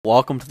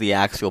Welcome to the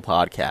Axial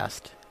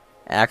Podcast.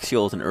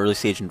 Axial is an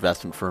early-stage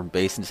investment firm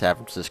based in San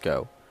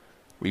Francisco.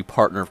 We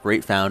partner with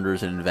great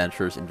founders and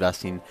inventors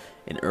investing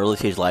in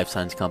early-stage life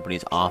science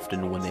companies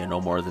often when they are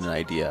no more than an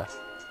idea.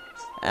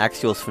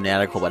 Axial is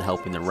fanatical about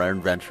helping the rare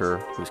inventor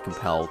who is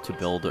compelled to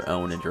build their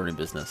own enduring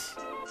business.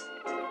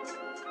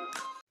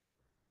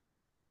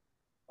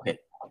 Okay.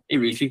 Hey,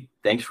 Rishi.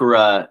 Thanks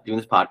for doing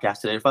this podcast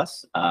today with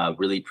us.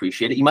 Really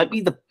appreciate it. You might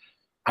be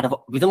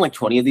we've done like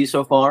 20 of these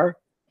so far.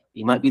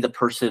 You might be the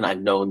person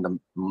I've known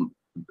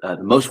the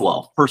most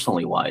well,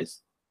 personally wise,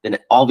 than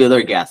all the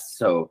other guests.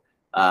 So,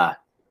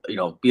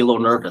 be a little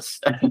nervous.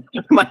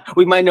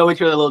 we might know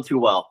each other a little too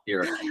well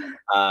here.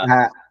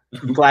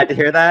 Glad to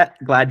hear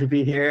that. Glad to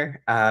be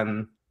here.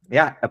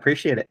 Yeah,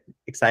 appreciate it.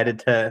 Excited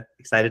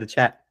to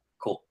chat.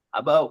 Cool.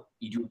 How about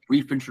you do a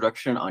brief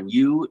introduction on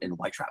you and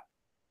Whitetrap?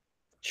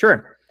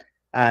 Sure.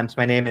 So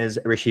my name is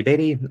Rishi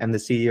Bedi. I'm the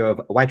CEO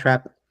of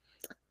Whitetrap.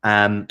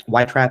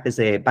 Whitetrap is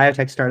a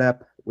biotech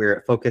startup.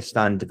 We're focused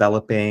on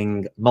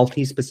developing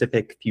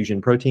multi-specific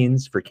fusion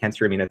proteins for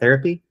cancer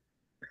immunotherapy.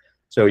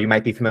 So you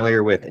might be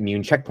familiar with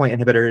immune checkpoint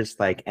inhibitors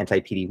like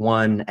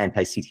anti-PD-1,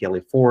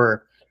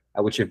 anti-CTLA-4,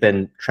 which have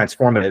been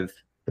transformative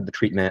for the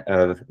treatment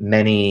of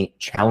many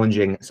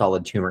challenging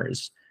solid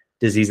tumors,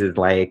 diseases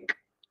like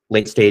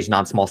late-stage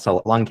non-small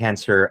cell lung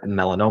cancer and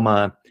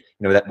melanoma,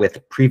 that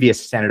with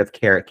previous standard of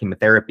care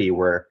chemotherapy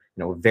were,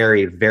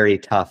 very, very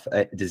tough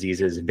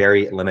diseases,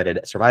 very limited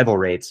survival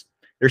rates.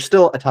 They're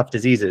still tough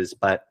diseases,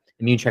 but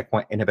immune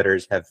checkpoint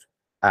inhibitors have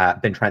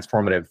been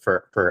transformative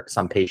for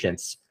some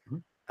patients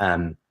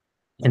and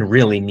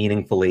really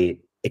meaningfully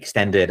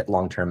extended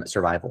long-term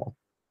survival.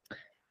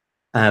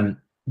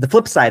 The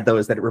flip side, though,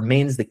 is that it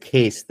remains the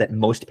case that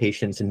most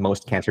patients in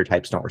most cancer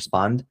types don't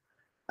respond.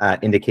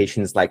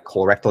 Indications like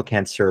colorectal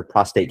cancer,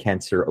 prostate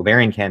cancer,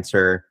 ovarian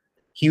cancer,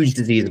 huge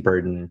disease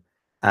burden,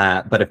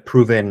 but have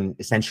proven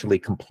essentially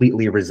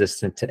completely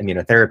resistant to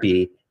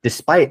immunotherapy,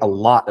 despite a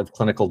lot of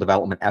clinical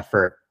development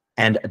effort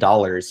and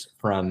dollars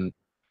from,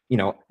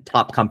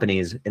 top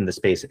companies in the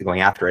space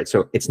going after it.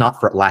 So it's not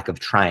for lack of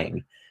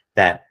trying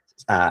that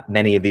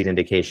many of these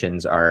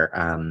indications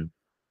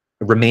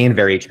remain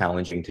very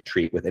challenging to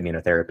treat with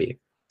immunotherapy.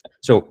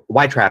 So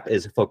Whitetrap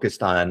is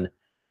focused on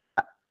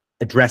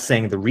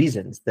addressing the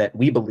reasons that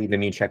we believe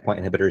immune checkpoint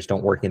inhibitors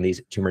don't work in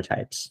these tumor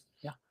types.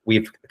 Yeah.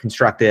 We've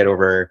constructed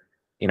over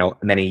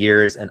many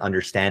years an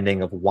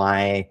understanding of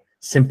why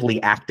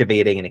simply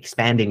activating and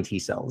expanding T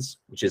cells,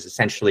 which is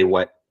essentially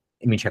what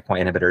immune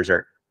checkpoint inhibitors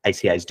or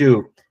ICIs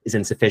do, is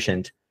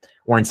insufficient,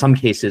 or in some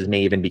cases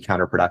may even be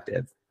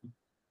counterproductive.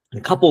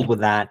 And coupled with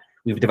that,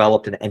 we've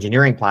developed an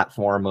engineering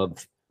platform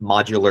of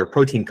modular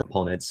protein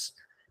components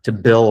to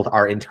build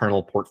our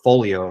internal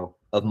portfolio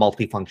of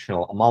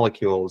multifunctional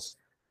molecules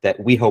that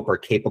we hope are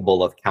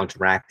capable of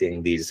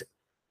counteracting these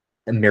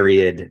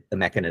myriad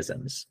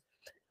mechanisms.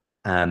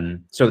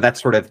 So that's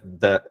sort of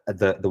the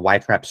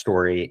Whitetrap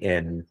story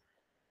in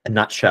a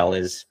nutshell,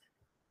 is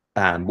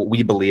what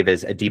we believe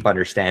is a deep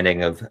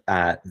understanding of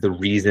the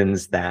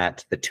reasons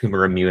that the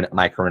tumor immune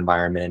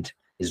microenvironment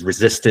is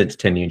resistant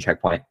to immune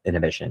checkpoint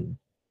inhibition,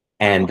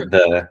 and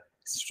the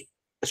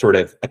sort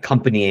of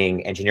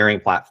accompanying engineering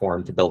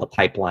platform to build a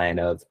pipeline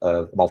of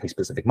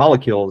multi-specific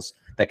molecules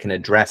that can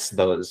address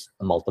those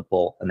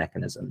multiple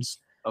mechanisms.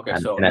 Okay,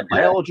 so on the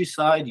biology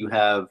side, you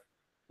have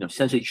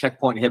essentially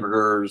checkpoint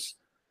inhibitors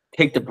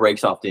take the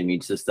brakes off the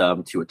immune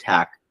system to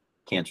attack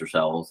cancer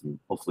cells and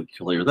hopefully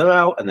clear them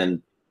out, and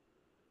then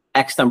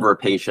X number of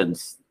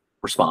patients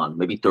respond,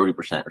 maybe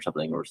 30% or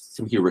something, or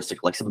some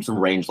heuristic, like some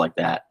range like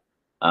that,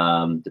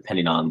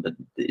 depending on the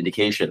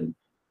indication.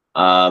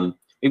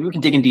 Maybe we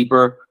can dig in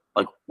deeper.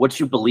 Like, what's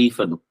your belief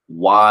in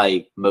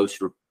why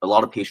a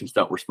lot of patients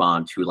don't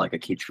respond to like a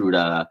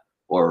Keytruda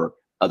or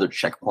other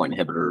checkpoint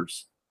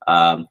inhibitors?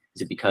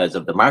 Is it because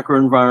of the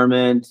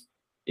microenvironment?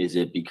 Is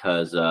it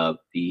because of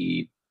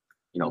the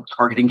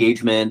target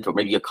engagement, or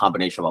maybe a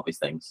combination of all these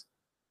things?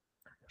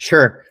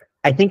 Sure.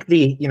 I think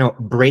the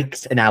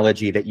brakes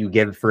analogy that you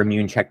give for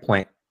immune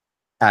checkpoint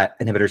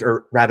inhibitors,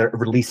 or rather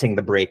releasing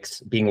the brakes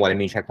being what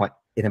immune checkpoint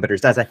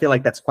inhibitors does, I feel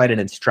like that's quite an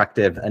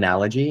instructive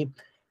analogy.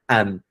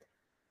 I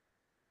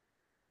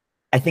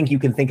think you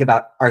can think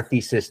about our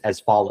thesis as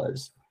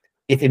follows.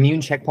 If immune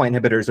checkpoint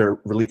inhibitors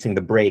are releasing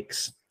the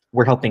brakes,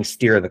 we're helping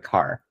steer the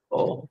car.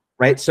 Oh.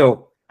 Right?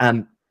 So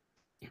an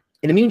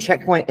immune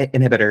checkpoint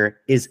inhibitor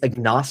is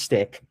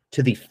agnostic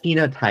to the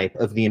phenotype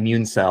of the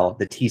immune cell,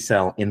 the T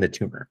cell in the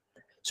tumor.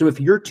 So if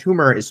your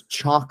tumor is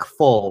chock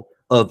full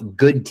of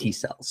good T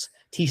cells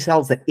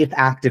that if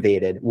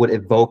activated would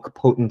evoke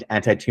potent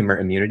anti-tumor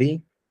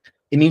immunity,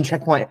 immune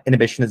checkpoint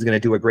inhibition is going to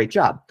do a great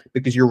job,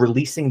 because you're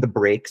releasing the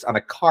brakes on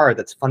a car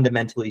that's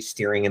fundamentally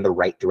steering in the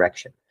right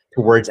direction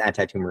towards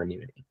anti-tumor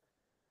immunity.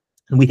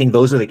 And we think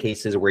those are the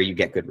cases where you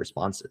get good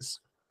responses.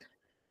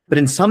 But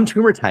in some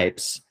tumor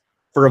types,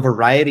 for a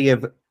variety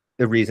of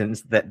the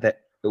reasons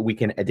that we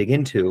can dig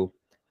into,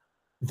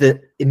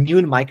 the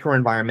immune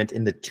microenvironment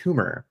in the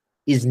tumor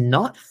is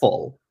not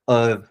full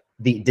of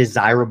the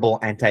desirable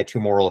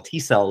anti-tumoral T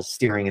cells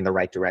steering in the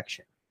right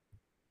direction.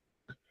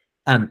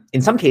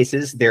 In some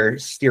cases, they're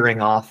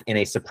steering off in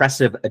a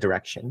suppressive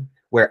direction,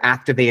 where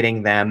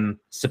activating them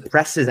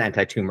suppresses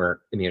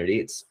anti-tumor immunity.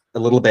 It's a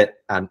little bit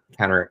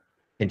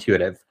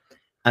counterintuitive.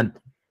 And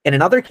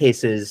in other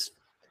cases,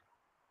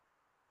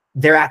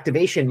 their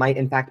activation might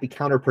in fact be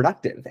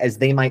counterproductive, as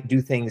they might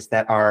do things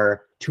that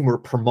are tumor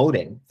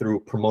promoting, through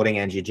promoting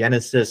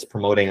angiogenesis,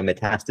 promoting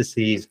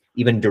metastases,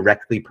 even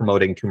directly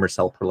promoting tumor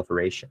cell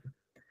proliferation.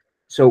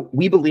 So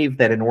we believe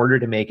that in order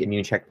to make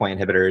immune checkpoint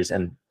inhibitors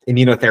and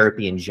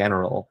immunotherapy in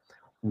general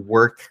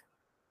work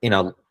in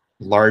a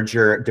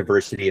larger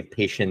diversity of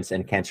patients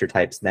and cancer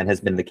types than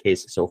has been the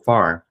case so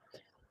far,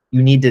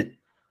 you need to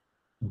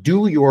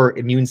do your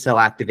immune cell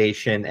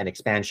activation and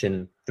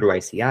expansion through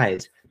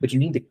ICIs, but you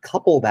need to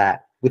couple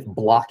that with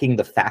blocking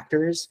the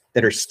factors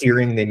that are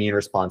steering the immune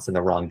response in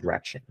the wrong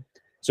direction.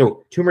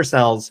 So tumor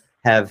cells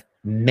have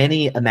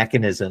many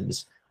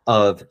mechanisms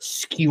of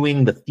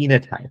skewing the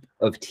phenotype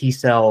of T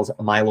cells,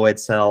 myeloid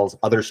cells,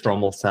 other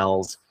stromal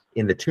cells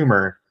in the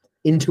tumor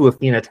into a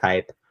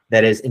phenotype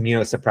that is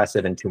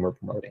immunosuppressive and tumor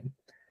promoting.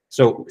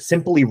 So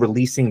simply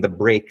releasing the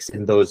brakes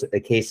in those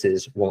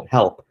cases won't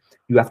help.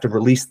 You have to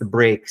release the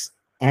brakes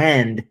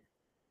and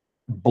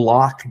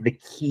block the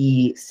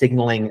key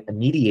signaling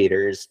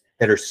mediators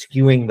that are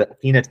skewing the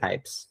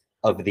phenotypes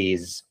of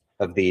these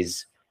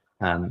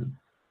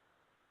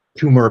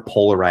tumor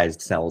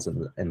polarized cells in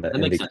the that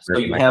makes sense. So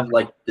you have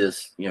like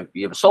this, you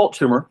have a solid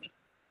tumor,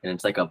 and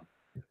it's like a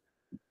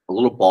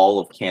little ball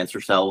of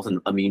cancer cells and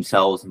immune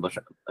cells and a bunch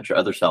of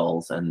other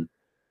cells, and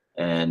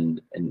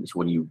so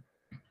when you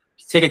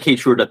take a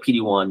Keytruda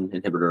PD-1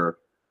 inhibitor,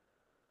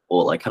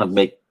 will like kind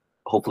of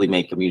hopefully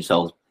make immune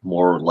cells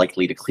more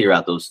likely to clear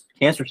out those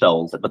cancer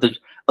cells. But there's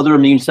other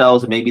immune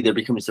cells, and maybe they're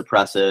becoming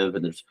suppressive,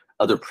 and there's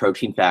other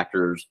protein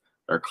factors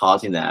that are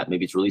causing that.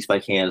 Maybe it's released by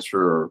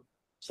cancer or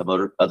some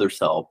other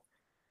cell.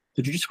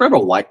 Could you describe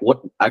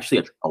what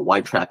actually a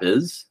white trap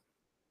is?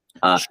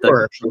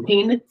 Sure. The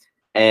protein,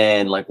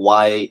 and like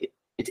why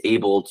it's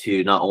able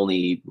to not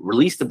only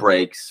release the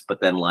brakes, but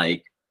then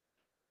like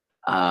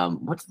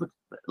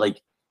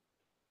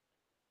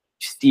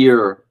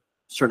steer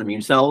certain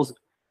immune cells.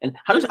 And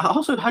how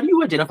do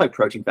you identify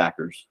protein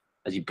factors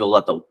as you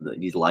build out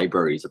these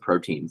libraries of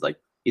proteins? Like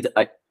you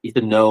have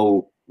to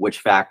know which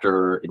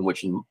factor in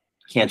which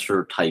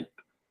cancer type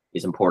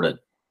is important.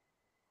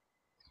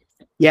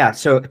 Yeah.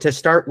 So to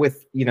start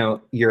with,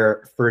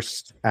 your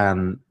first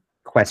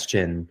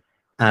question,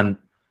 the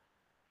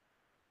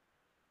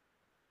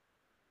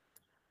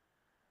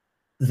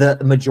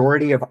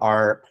majority of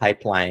our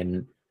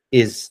pipeline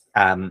is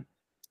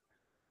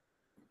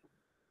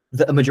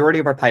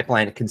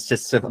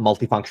consists of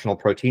multifunctional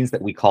proteins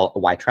that we call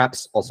Y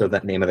traps, also the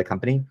name of the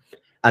company.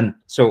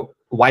 So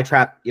Y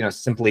trap,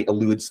 simply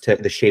alludes to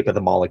the shape of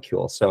the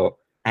molecule. So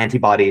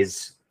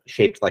antibodies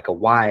shaped like a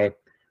Y.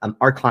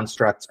 Our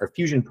constructs are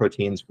fusion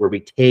proteins, where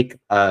we take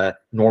a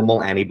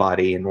normal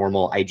antibody, a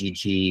normal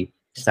IgG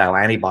style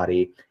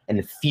antibody,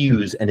 and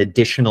fuse an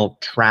additional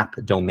trap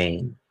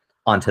domain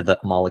onto the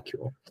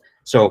molecule.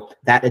 So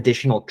that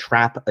additional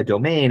trap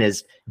domain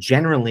is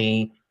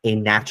generally a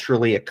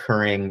naturally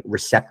occurring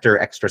receptor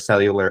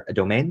extracellular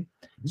domain.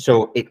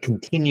 So it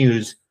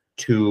continues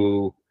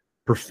to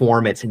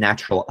perform its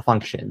natural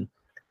function,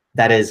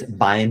 that is,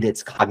 bind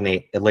its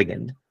cognate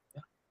ligand.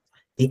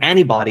 The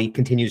antibody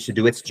continues to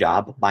do its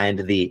job, bind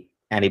the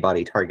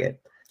antibody target.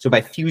 So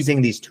by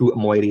fusing these two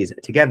moieties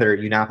together,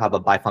 you now have a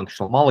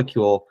bifunctional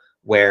molecule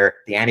where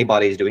the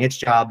antibody is doing its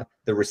job,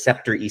 the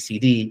receptor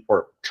ECD,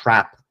 or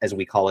trap as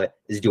we call it,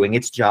 is doing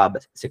its job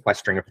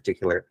sequestering a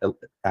particular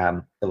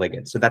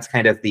ligand. So that's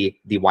kind of the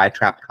Y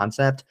trap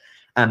concept.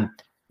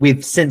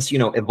 We've since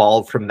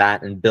evolved from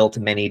that and built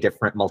many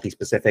different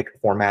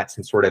multi-specific formats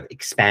and sort of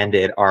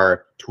expanded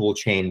our tool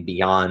chain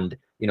beyond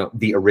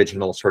the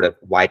original sort of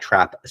Y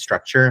trap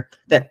structure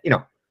that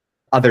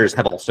others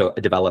have also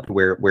developed.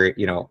 Where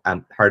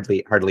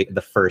hardly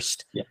the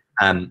first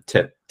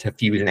to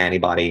fuse an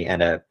antibody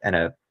and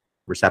a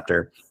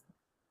receptor.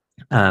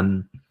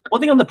 One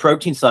thing on the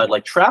protein side,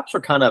 like traps are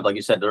kind of, like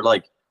you said, they're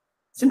like,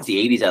 since the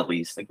 80s at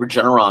least, like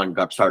Regeneron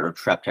got started with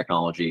trap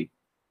technology.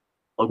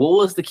 Like, what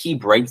was the key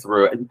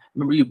breakthrough? And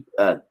remember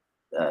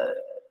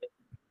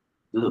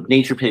the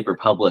Nature paper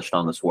published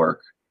on this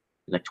work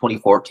in like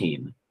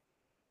 2014.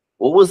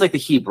 What was like the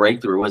key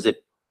breakthrough? Was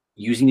it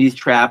using these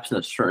traps in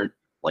a certain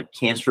like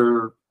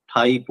cancer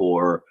type,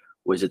 or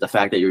was it the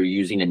fact that you're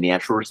using a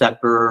natural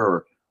receptor,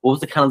 or what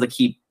was the kind of the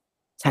key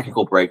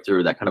technical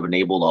breakthrough that kind of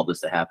enabled all this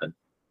to happen?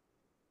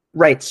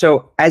 Right.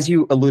 So as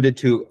you alluded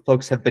to,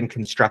 folks have been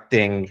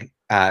constructing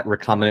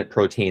recombinant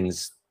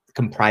proteins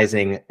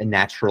comprising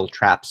natural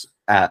traps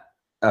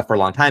for a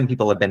long time.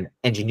 People have been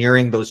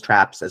engineering those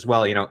traps as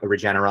well.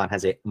 Regeneron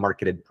has a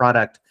marketed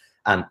product,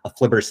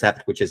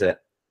 aflibercept, which is a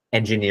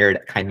engineered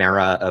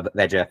chimera of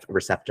VEGF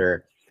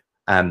receptor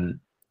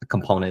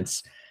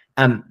components.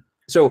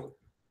 So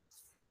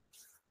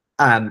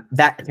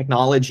that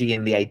technology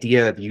and the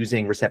idea of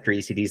using receptor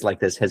ECDs like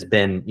this has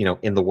been,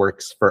 in the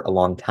works for a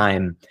long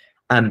time.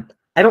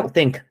 I don't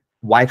think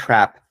Y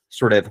trap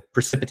sort of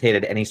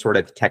precipitated any sort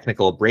of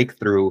technical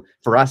breakthrough.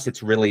 For us,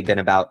 it's really been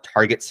about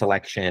target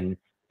selection,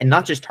 and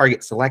not just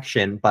target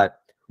selection, but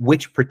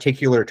which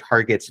particular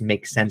targets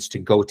make sense to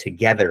go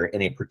together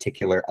in a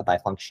particular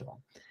bifunctional.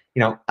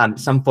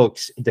 Some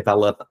folks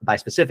develop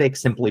bispecifics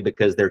simply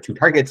because they're two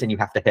targets and you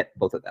have to hit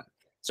both of them.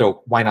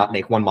 So why not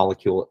make one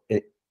molecule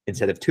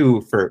instead of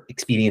two for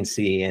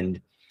expediency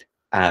and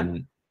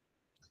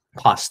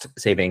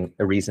cost-saving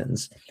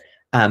reasons?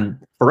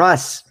 For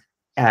us,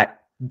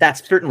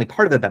 that's certainly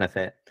part of the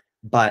benefit,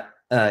 but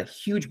a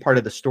huge part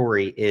of the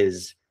story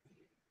is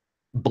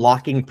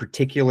blocking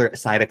particular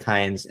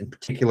cytokines and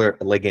particular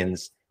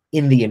ligands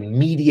in the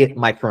immediate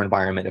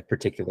microenvironment of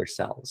particular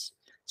cells.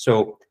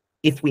 So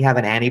if we have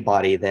an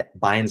antibody that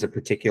binds a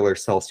particular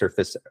cell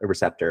surface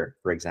receptor,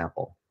 for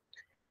example,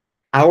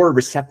 our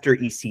receptor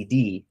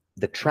ECD,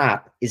 the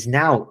trap, is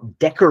now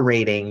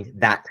decorating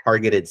that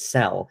targeted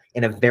cell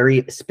in a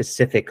very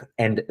specific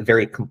and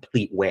very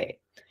complete way.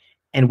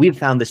 And we've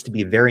found this to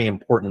be very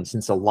important,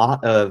 since a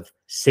lot of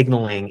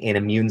signaling in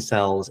immune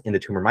cells in the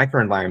tumor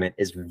microenvironment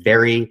is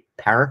very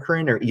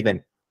paracrine or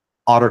even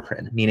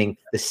autocrine, meaning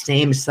the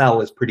same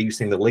cell is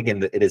producing the ligand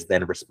that it is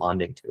then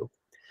responding to.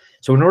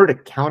 So in order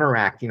to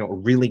counteract,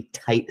 really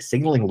tight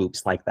signaling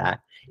loops like that,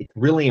 it's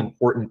really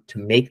important to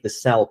make the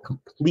cell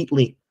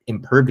completely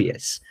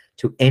impervious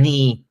to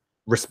any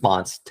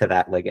response to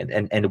that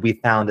ligand. And we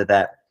found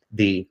that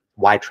the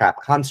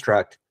Y-trap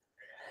construct.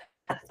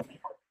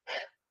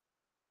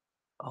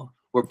 Oh,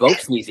 we're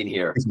both sneezing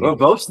here. We're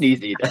both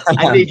sneezing.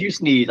 I made you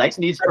sneeze. I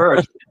sneezed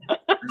first.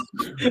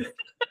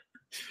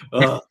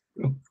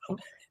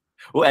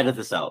 We'll edit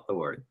this out. Don't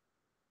worry.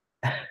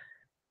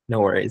 No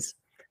worries.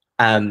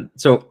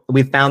 So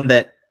we found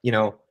that,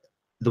 the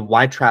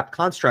Y-trap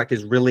construct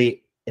is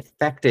really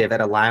effective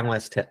at allowing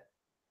us to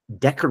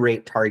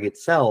decorate target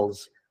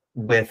cells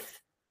with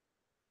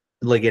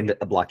ligand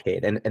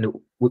blockade. And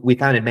we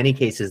found in many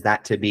cases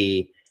that to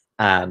be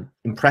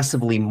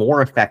impressively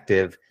more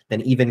effective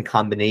than even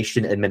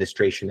combination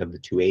administration of the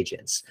two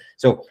agents.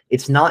 So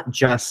it's not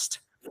just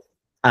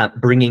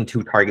bringing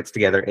two targets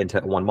together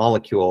into one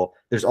molecule.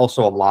 There's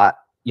also a lot,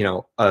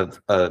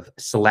 of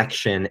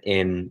selection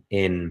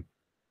in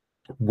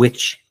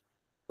which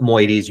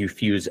moieties you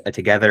fuse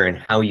together and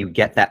how you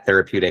get that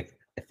therapeutic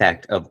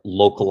effect of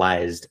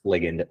localized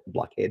ligand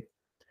blockade.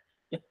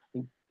 Yeah,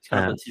 it's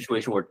kind of a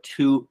situation where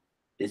two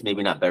is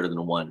maybe not better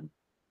than one,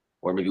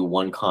 or maybe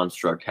one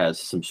construct has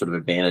some sort of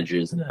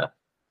advantages in a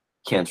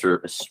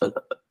cancer,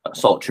 a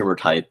solid tumor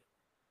type.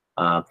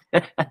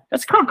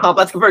 That's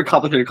a very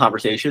complicated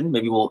conversation.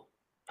 Maybe we'll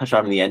touch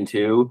on in the end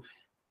too.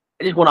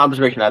 Just one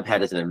observation I've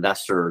had as an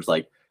investor is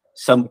like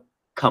some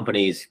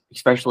companies,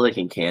 especially like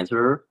in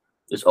cancer,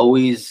 there's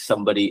always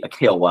somebody, a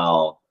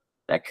KOL,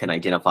 that can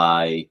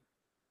identify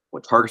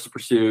what targets to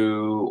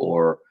pursue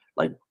or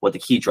like what the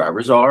key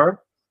drivers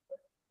are.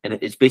 And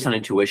it's based on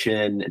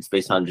intuition. It's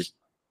based on just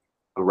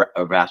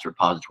a vast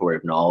repository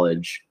of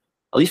knowledge.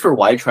 At least for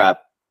Y-trap,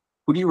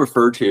 who do you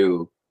refer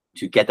to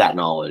get that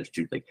knowledge,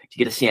 to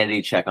get a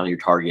sanity check on your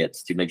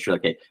targets, to make sure,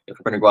 okay, if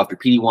we're going to go after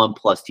PD-1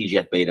 plus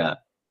TGF beta,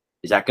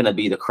 is that going to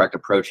be the correct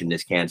approach in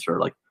this cancer?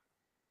 Like,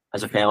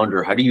 as a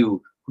founder, who do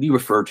you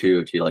refer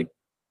to like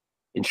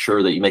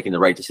ensure that you're making the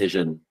right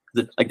decision?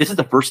 Like, this is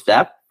the first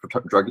step for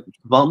drug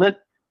development,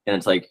 and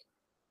it's like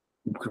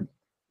could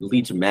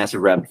lead to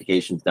massive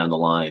ramifications down the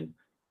line.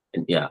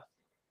 And yeah,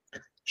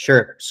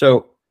 sure.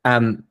 So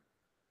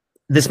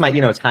this might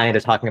tie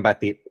into talking about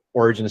the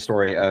origin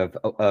story of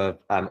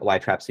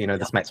Y-trap. So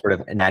this might sort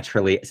of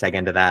naturally seg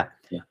into that.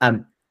 Yeah.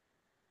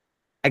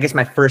 I guess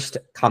my first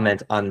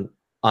comment on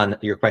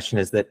your question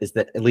is that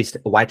at least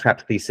a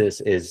Y-trap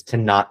thesis is to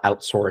not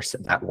outsource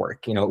that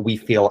work. We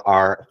feel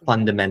our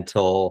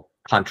fundamental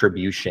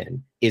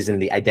contribution is in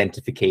the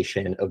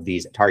identification of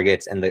these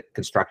targets and the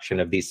construction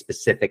of these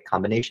specific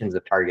combinations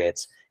of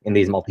targets in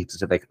these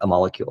multi-specific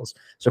molecules.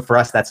 So for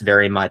us, that's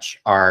very much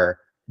our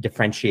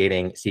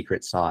differentiating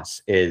secret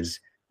sauce, is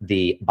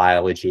the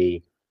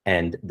biology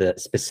and the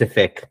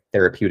specific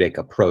therapeutic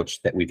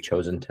approach that we've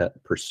chosen to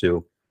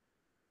pursue.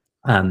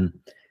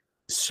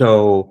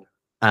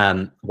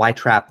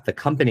 Y-trap, the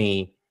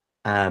company,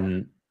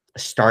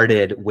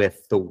 started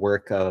with the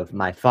work of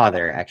my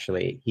father.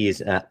 Actually, he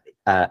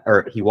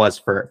was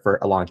for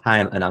a long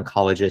time an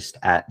oncologist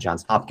at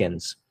Johns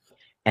Hopkins,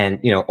 and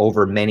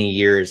over many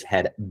years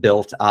had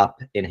built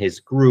up in his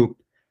group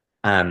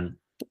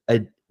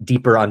a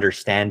deeper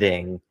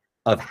understanding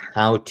of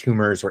how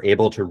tumors are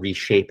able to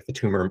reshape the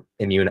tumor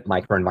immune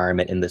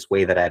microenvironment in this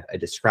way that I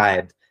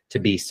described, to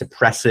be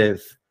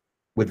suppressive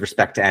with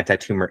respect to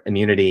anti-tumor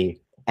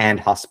immunity and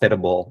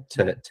hospitable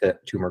to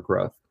tumor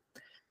growth.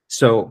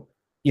 So,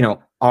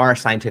 our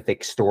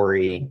scientific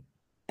story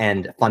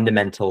and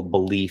fundamental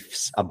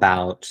beliefs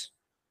about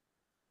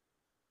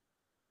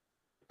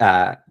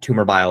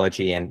tumor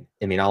biology and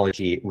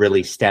immunology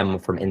really stem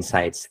from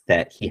insights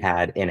that he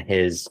had in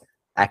his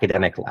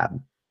academic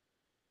lab.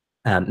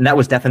 And that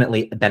was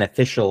definitely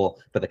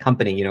beneficial for the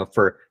company,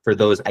 for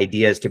those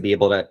ideas to be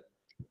able to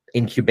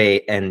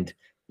incubate and,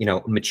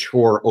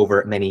 mature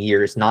over many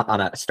years, not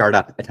on a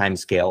startup time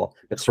scale,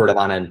 but sort of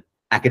on an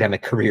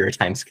academic career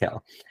time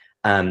scale.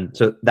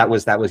 So that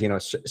was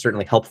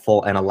certainly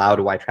helpful and allowed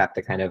YTrap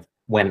to kind of,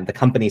 when the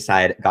company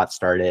side got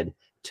started,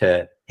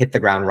 to hit the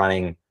ground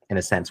running in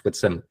a sense with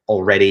some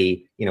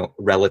already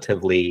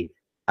relatively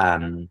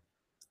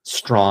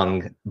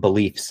strong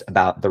beliefs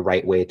about the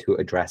right way to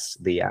address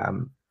the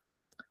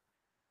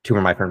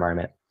tumor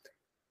microenvironment.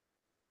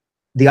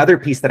 The other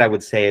piece that I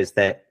would say is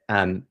that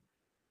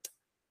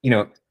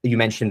you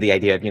mentioned the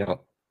idea of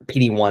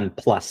PD-1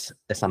 plus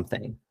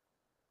something,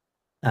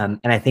 and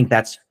I think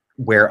that's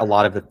where a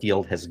lot of the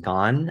field has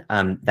gone.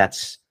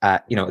 That's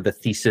the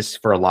thesis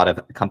for a lot of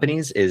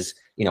companies is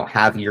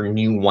have your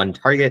new one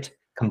target,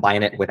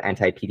 combine it with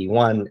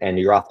anti-PD-1, and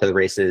you're off to the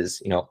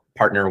races.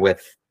 Partner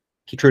with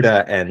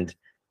Keytruda and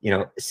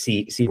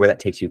see where that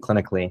takes you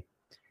clinically.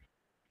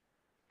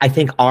 I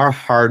think our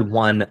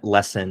hard-won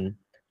lesson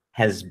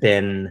has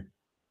been,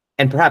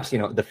 and perhaps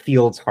the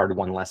field's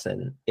hard-won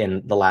lesson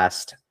in the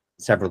last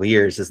several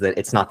years, is that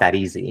it's not that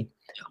easy.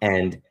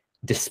 And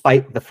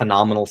despite the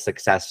phenomenal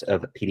success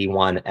of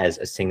PD-1 as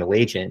a single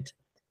agent,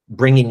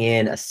 bringing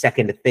in a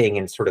second thing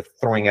and sort of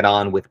throwing it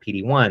on with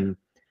PD-1,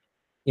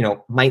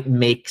 might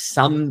make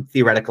some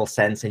theoretical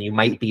sense, and you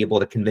might be able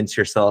to convince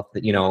yourself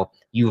that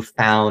you've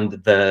found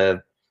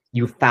the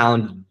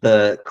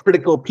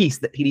critical piece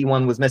that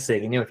PD-1 was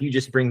missing. And if you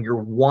just bring your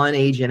one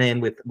agent in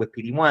with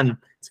PD-1,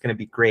 it's going to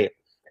be great.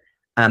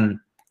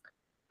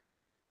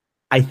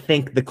 I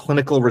think the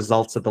clinical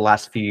results of the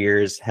last few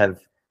years have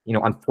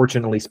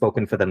unfortunately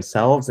spoken for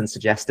themselves and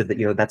suggested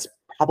that that's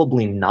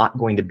probably not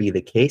going to be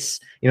the case.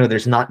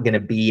 There's not going to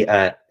be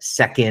a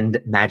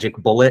second magic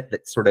bullet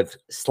that sort of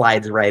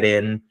slides right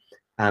in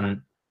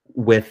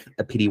with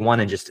a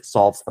PD-1 and just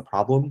solves the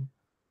problem.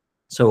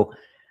 So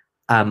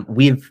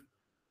we've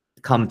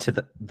come to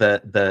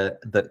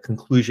the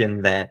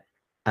conclusion that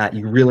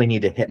you really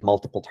need to hit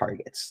multiple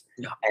targets.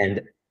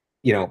 And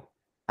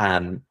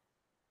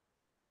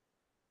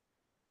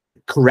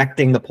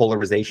correcting the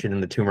polarization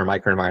in the tumor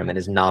microenvironment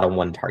is not a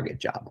one-target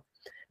job.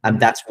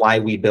 That's why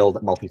we build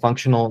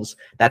multifunctionals.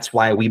 That's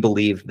why we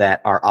believe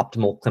that our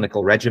optimal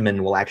clinical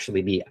regimen will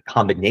actually be a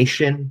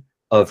combination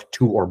of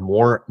 2 or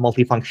more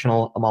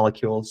multifunctional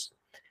molecules.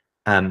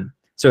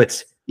 So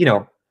it's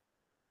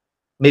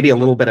maybe a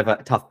little bit of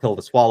a tough pill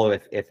to swallow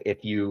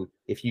if you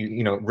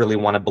really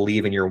want to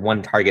believe in your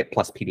one target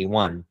plus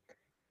PD-1.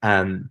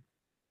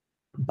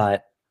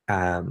 But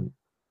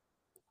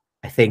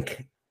I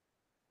think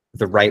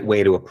the right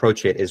way to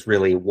approach it is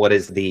really, what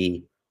is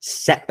the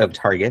set of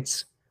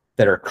targets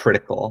that are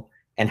critical,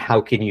 and how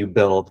can you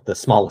build the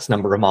smallest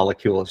number of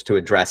molecules to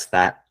address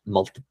that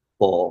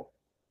multiple,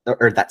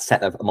 or that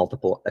set of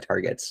multiple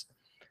targets.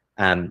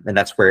 And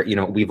that's where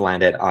we've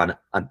landed on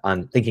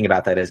thinking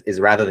about that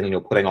is rather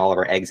than putting all of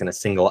our eggs in a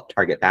single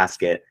target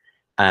basket,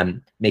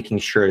 making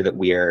sure that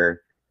we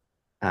are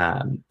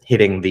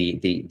hitting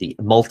the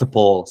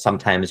multiple,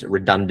 sometimes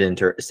redundant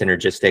or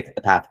synergistic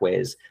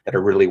pathways that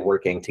are really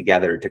working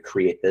together to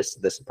create this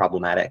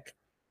problematic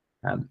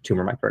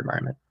tumor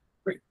microenvironment.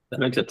 Great, that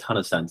makes a ton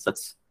of sense.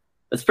 That's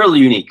fairly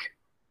unique,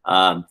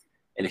 and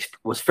it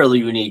was fairly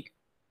unique,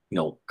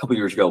 a couple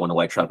years ago when the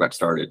YTrap got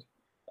started.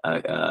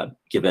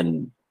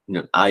 Given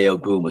IO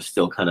boom was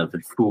still kind of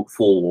in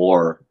full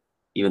war,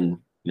 even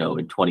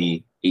in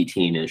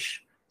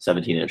 2018-ish,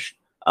 17-ish.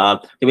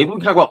 Maybe we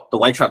can talk about the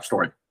YTrap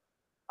story.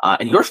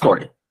 And your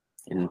story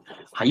and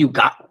how you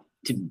got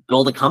to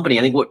build a company.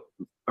 I think when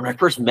I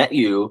first met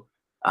you,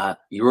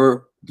 you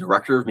were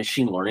director of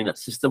machine learning at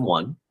System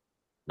 1,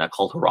 not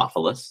called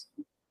Herophilus.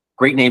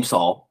 Great name,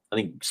 Saul. I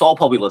think Saul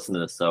probably listened to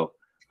this, so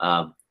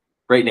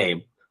great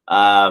name.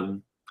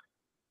 And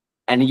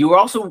you were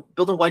also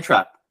building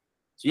YTrap.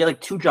 So you had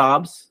like 2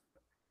 jobs,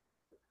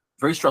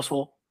 very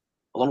stressful,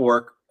 a lot of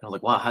work. And I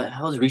was like, wow,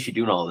 how is Rishi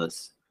doing all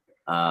this?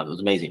 It was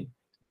amazing.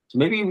 So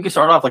maybe we can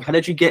start off, like, how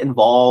did you get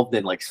involved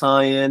in like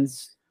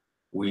science?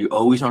 Were you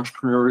always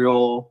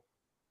entrepreneurial?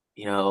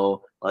 Yeah,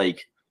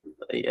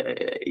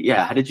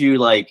 how did you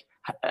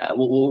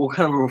what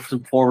kind of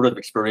some formative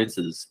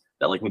experiences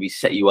that like maybe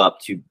set you up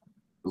to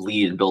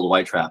lead and build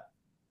a YTrap?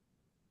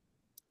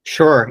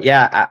 Sure.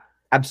 Yeah,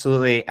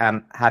 absolutely.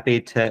 I'm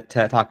happy to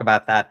talk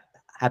about that.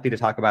 Happy to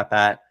talk about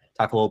that.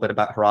 Talk a little bit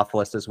about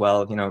Herophilus as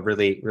well.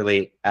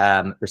 Really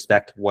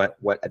respect what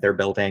they're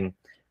building.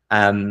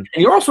 And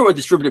you're also a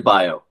distributed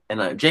bio,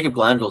 and Jacob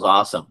Glanville's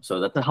awesome. So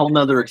that's a whole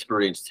nother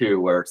experience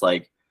too, where it's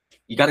like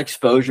you got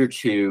exposure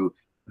to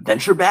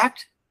venture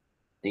backed,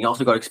 and you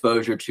also got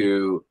exposure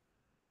to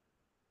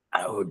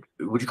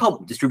would you call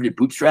it distributed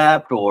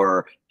bootstrapped,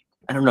 or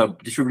I don't know,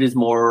 distributed is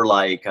more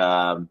like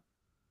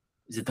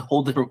is it the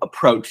whole different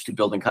approach to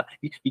building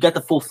you got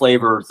the full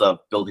flavors of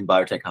building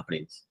biotech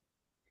companies.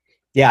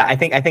 Yeah, I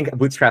think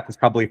bootstrap is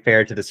probably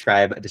fair to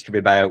describe a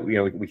distributed bio.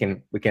 We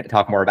can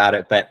talk more about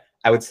it, but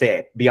I would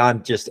say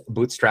beyond just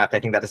bootstrapped, I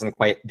think that doesn't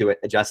quite do it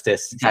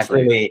justice.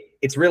 Exactly.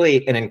 It's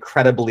really an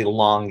incredibly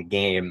long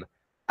game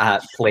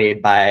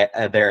played by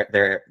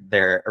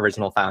their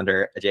original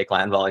founder, Jake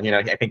Glanville. And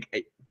I think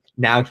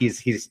now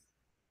he's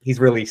he's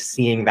really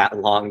seeing that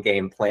long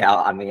game play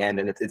out on the end,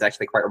 and it's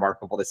actually quite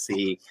remarkable to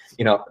see,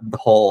 you know, the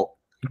whole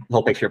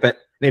picture. But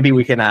maybe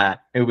we can come back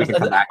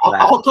to that.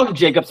 I'll talk to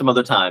Jacob some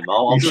other time.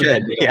 I'll do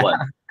should, Jacob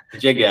one.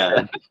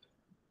 Jacob.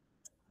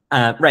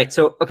 Right.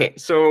 So okay.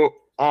 So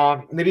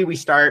maybe we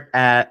start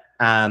at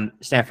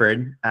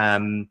Stanford.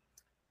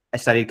 I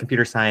studied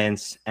computer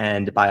science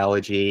and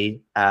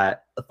biology,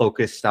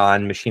 focused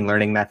on machine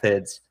learning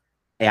methods,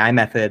 AI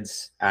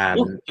methods.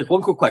 Just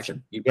one quick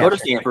question. You go to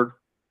Stanford.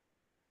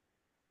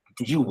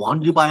 Did you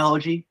want to do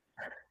biology?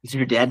 You said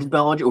your dad did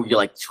biology, or you're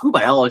like, screw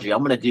biology, I'm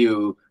going to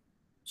do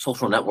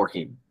social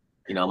networking.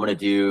 You know, I'm going to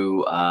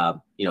do,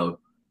 you know,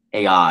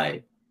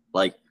 AI.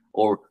 Like,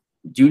 or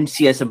doing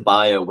CS and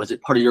bio, was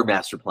it part of your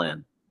master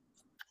plan?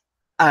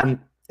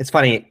 It's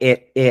funny.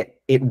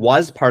 It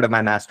was part of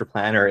my master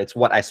plan, or it's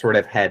what I sort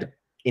of had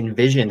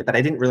envisioned, but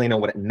I didn't really know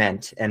what it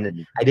meant.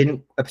 And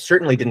I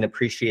certainly didn't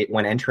appreciate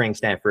when entering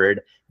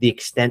Stanford the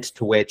extent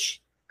to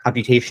which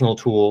computational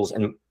tools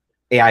and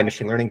AI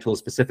machine learning tools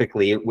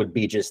specifically would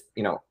be just,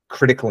 you know,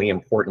 critically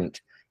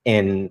important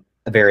in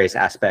various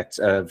aspects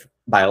of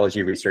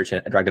biology research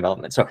and drug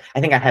development. So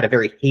I think I had a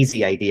very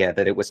hazy idea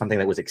that it was something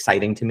that was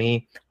exciting to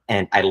me,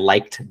 and I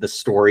liked the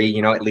story,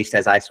 you know, at least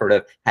as I sort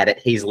of had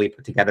it hazily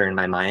put together in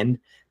my mind,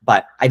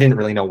 but I didn't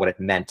really know what it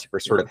meant or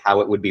sort of how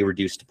it would be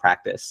reduced to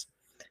practice.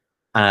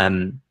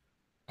 So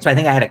I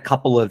think I had a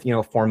couple of, you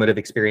know, formative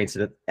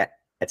experiences at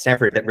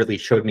Stanford that really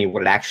showed me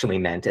what it actually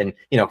meant. And,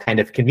 you know, kind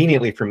of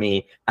conveniently for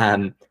me,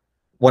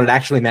 what it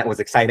actually meant was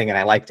exciting and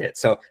I liked it.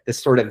 So this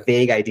sort of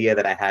vague idea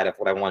that I had of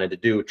what I wanted to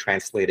do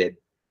translated,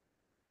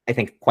 I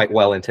think, quite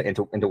well into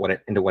what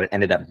it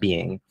ended up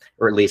being,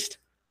 or at least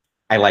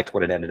I liked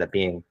what it ended up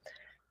being.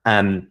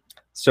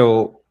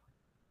 So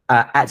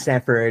at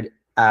Stanford,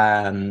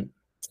 I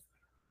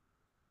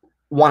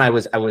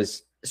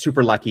was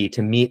super lucky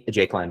to meet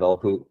Jake Glanville,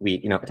 who we,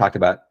 you know, talked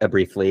about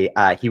briefly.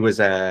 He was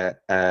a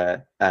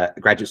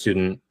graduate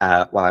student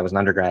while I was an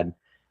undergrad.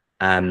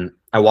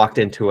 I walked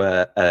into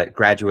a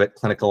graduate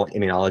clinical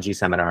immunology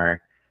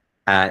seminar.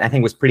 I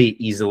think was pretty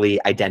easily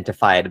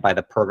identified by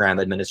the program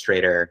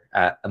administrator,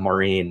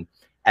 Maureen,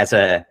 as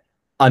a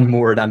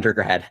unmoored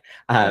undergrad,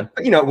 but,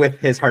 you know, with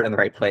his heart in the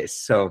right place.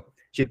 So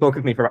she spoke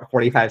with me for about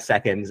 45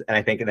 seconds,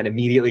 and then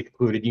immediately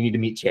concluded, you need to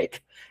meet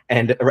Jake,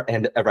 and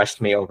rushed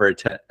me over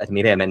to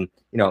meet him. And,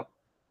 you know,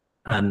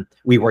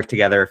 we worked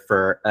together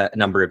for a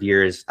number of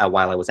years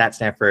while I was at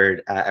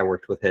Stanford. I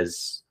worked with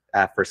his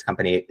first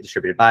company,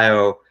 Distributed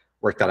Bio,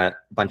 worked on a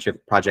bunch of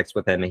projects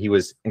with him, and he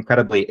was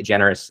incredibly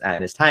generous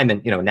in his time.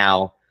 And, you know,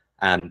 now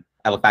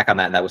I look back on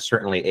that, and that was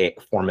certainly a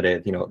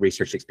formative, you know,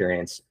 research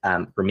experience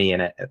for me,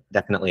 and I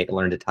definitely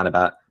learned a ton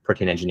about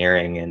protein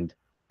engineering and,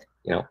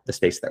 you know, the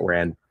space that we're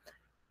in.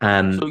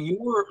 So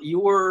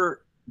you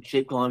were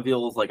Jake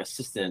Glanville's like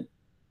assistant,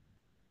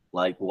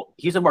 like, well,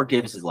 he's in Mark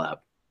Davis's lab,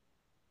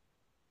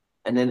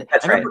 and then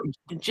that's right.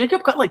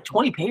 Jacob got like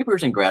 20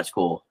 papers in grad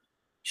school.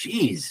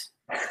 Jeez,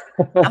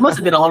 that must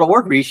have been a lot of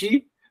work,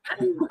 Rishi.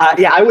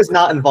 Yeah, I was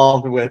not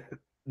involved with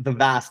the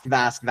vast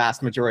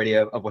majority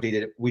of what he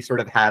did. We sort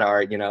of had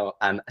our, you know,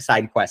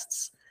 side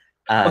quests.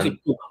 Okay,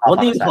 one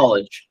thing in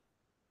college.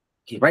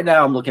 Okay, right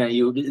now I'm looking at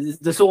you.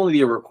 This will only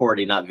be a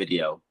recording, not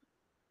video.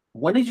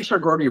 When did you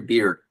start growing your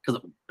beard?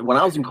 Because when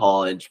I was in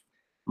college,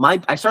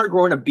 I started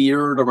growing a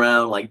beard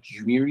around like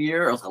junior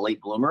year. I was a late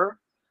bloomer.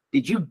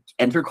 Did you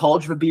enter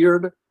college with a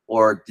beard,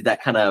 or did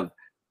that kind of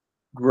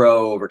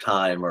grow over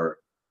time, or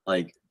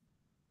like?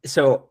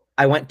 So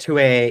I went to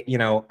a, you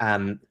know,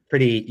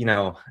 pretty, you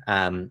know,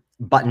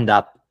 buttoned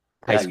up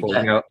high school.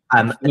 You know,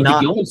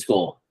 not Gilman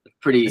school.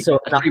 Pretty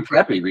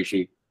preppy,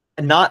 Rishi.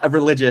 Not a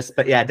religious,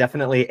 but yeah,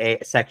 definitely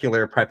a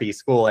secular preppy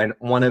school. And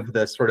one of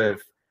the sort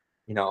of,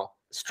 you know,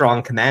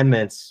 strong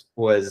commandments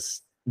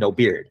was no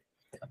beard.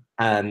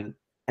 And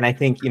I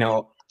think, you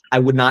know, I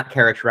would not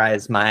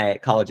characterize my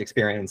college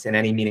experience in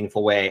any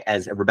meaningful way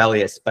as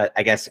rebellious, but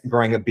I guess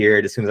growing a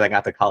beard as soon as I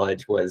got to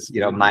college was,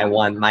 you know,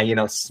 my you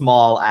know,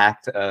 small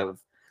act of.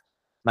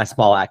 Yeah,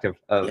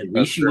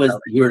 Rishi was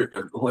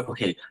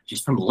okay,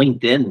 just from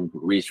LinkedIn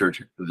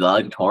research,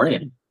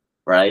 valedictorian,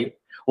 right?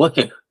 Well,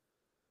 okay,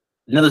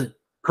 another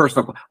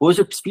personal. What was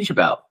your speech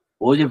about?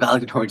 What was your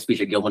valedictorian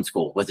speech at Gilman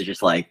School? Was it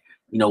just like,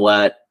 you know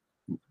what,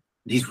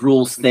 these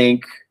rules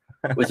stink?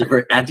 Was it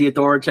very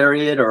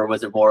anti-authoritarian, or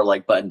was it more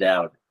like buttoned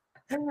down?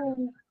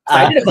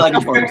 I did a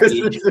valedictorian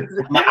speech.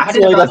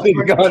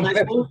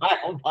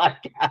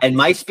 And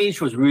my speech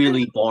was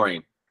really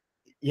boring.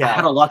 Yeah, I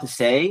had a lot to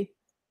say.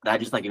 And I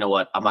just like, you know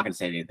what? I'm not going to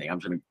say anything. I'm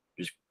just going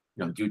to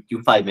you know,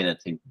 do 5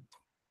 minutes and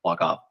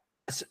walk off.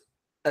 So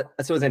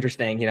it's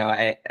interesting. You know,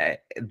 I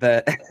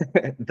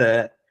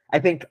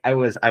think I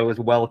was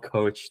well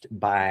coached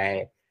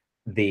by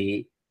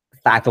the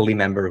faculty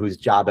member whose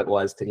job it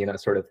was to, you know,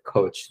 sort of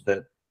coach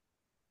the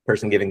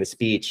person giving the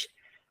speech.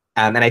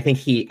 And I think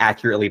he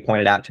accurately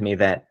pointed out to me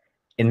that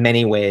in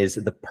many ways,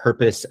 the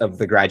purpose of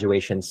the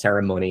graduation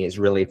ceremony is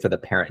really for the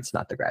parents,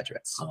 not the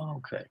graduates. Oh,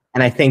 okay.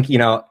 And I think, you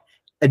know,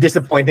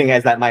 disappointing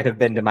as that might have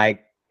been to my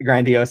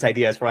grandiose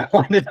ideas for what I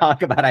wanted to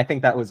talk about, I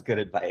think that was good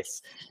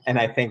advice. And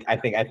I think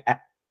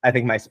I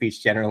think my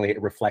speech generally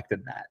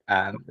reflected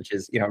that, which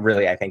is,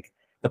 really, I think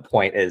the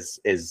point is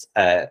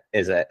a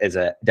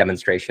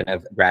demonstration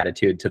of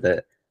gratitude to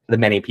the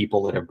many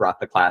people that have brought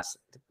the class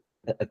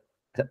at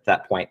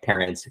that point,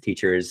 parents,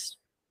 teachers,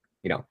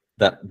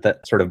 the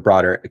sort of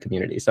broader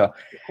community. So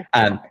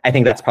I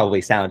think that's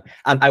probably sound.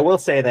 I will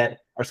say that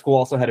our school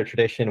also had a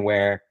tradition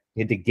where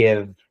you had to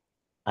give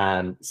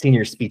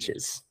senior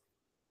speeches.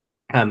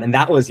 And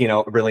that was,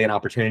 really an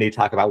opportunity to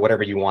talk about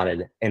whatever you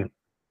wanted in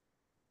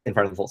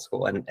front of the whole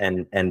school.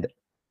 And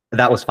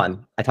that was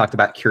fun. I talked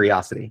about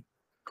curiosity.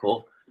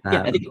 Cool.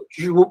 Yeah, I think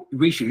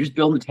Rishi, you're just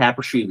building the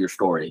tapestry of your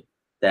story,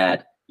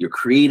 that you're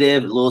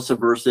creative, a little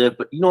subversive,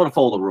 but you know how to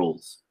follow the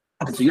rules.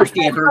 And so you're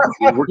Stanford,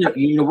 you're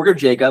working with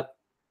Jacob,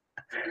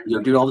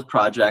 you're doing all these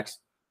projects.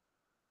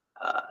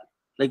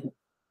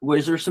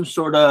 Was there some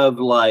sort of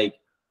what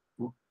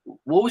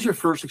was your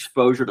first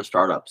exposure to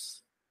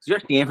startups? Because you're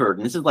at Stanford,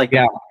 and this is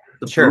the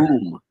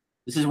boom.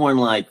 This is when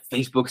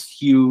Facebook's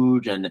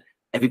huge, and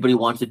everybody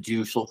wants to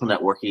do social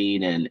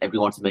networking, and everybody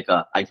wants to make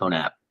an iPhone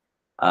app.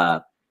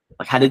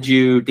 How did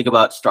you think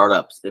about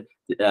startups?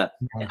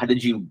 How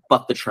did you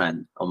buck the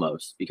trend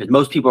almost? Because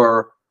most people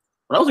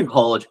when I was in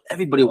college,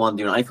 everybody wanted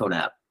to do an iPhone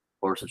app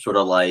or some sort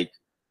of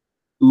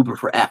Uber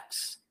for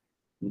X.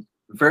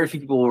 Very few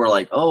people were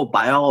like, oh,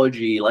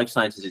 biology, life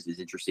sciences is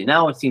interesting.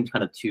 Now it seems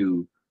kind of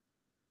too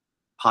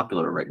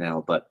popular right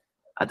now. But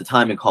at the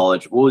time in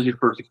college, what was your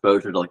first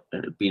exposure to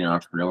being an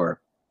entrepreneur?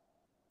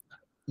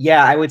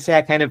 Yeah, I would say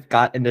I kind of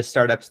got into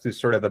startups through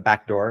sort of a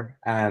back door.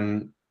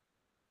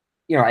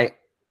 I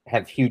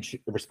have huge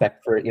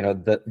respect for,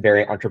 the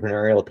very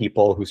entrepreneurial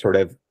people who sort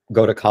of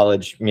go to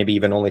college, maybe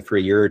even only for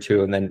a year or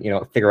two, and then,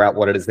 figure out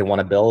what it is they want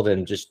to build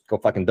and just go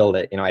fucking build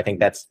it. I think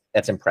that's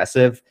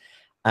impressive.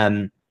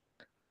 And,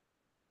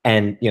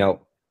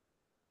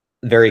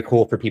 very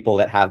cool for people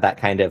that have that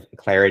kind of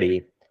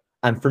clarity.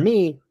 For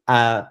me,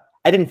 I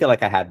didn't feel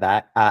like I had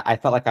that. I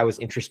felt like I was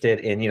interested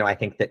in, I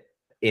think that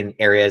in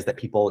areas that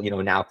people,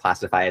 now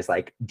classify as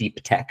deep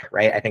tech,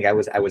 right? I think I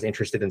was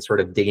interested in sort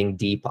of digging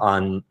deep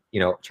on,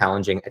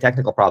 challenging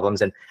technical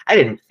problems. And I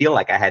didn't feel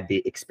like I had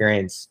the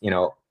experience,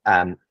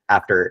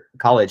 after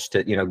college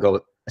to, go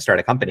start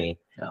a company.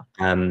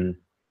 Yeah.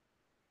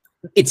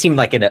 It seemed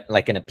like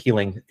an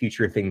appealing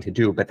future thing to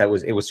do, but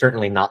it was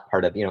certainly not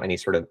part of, any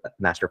sort of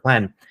master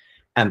plan.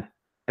 And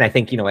I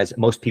think, as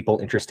most people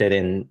interested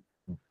in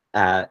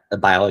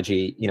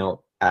biology,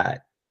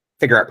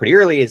 figure out pretty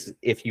early is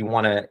if you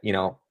want to,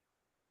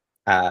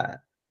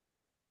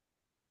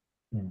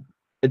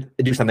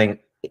 do something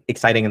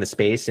exciting in the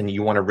space and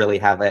you want to really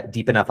have a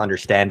deep enough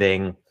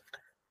understanding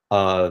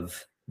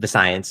of the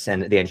science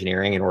and the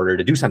engineering in order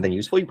to do something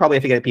useful, you probably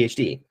have to get a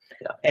PhD.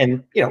 Yeah.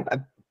 And,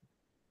 I'm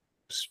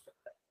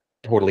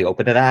totally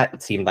open to that.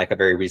 It seemed like a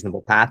very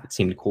reasonable path. It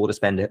seemed cool to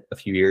spend a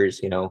few years,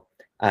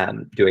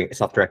 doing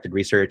self-directed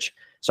research.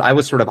 So I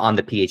was sort of on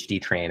the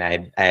PhD train.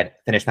 I had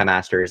finished my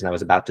master's and I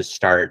was about to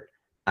start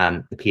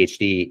the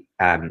PhD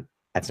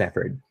at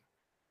Stanford.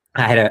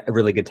 I had a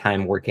really good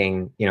time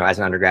working, as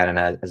an undergrad and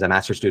as a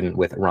master's student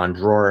with Ron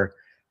Dror,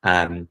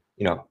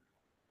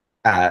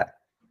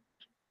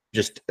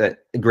 just a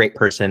great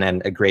person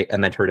and a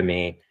mentor to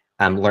me.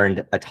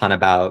 Learned a ton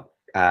about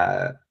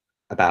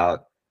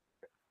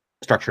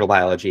structural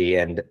biology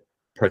and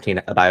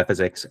protein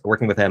biophysics.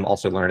 Working with him,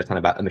 also learned a ton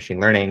about machine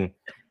learning.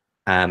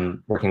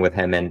 Working with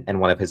him and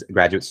one of his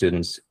graduate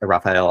students,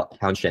 Raphael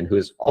Townshin, who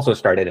has also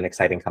started an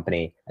exciting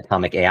company,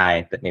 Atomic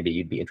AI, that maybe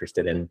you'd be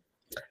interested in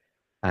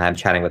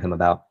chatting with him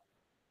about.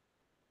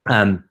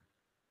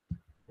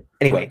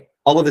 Anyway,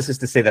 all of this is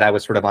to say that I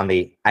was sort of on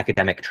the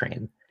academic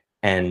train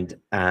and,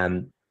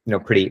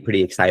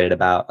 pretty excited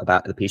about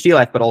the PhD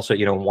life, but also,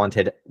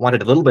 wanted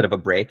a little bit of a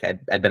break.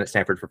 I'd been at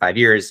Stanford for 5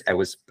 years. I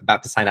was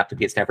about to sign up to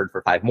be at Stanford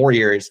for 5 more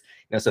years,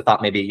 so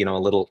thought maybe, a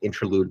little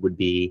interlude would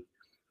be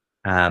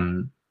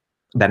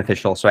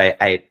beneficial. So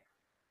I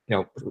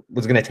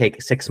was going to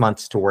take 6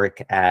 months to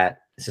work at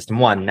System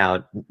One,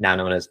 now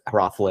known as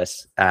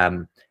Herophilus,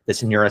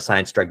 this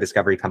neuroscience drug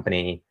discovery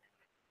company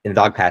in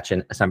the Dogpatch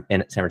in San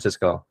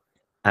Francisco.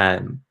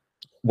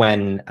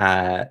 When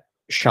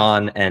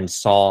Sean and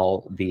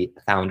Saul, the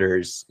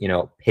founders,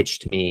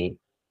 pitched me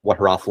what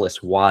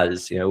Herophilus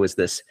was, it was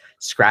this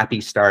scrappy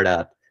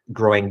startup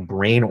growing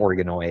brain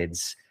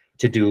organoids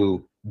to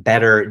do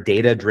better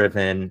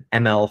data-driven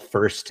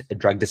ML-first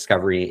drug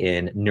discovery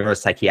in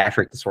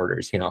neuropsychiatric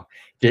disorders.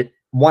 It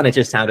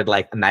just sounded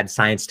like a mad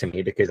science to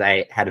me because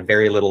I had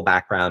very little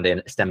background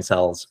in stem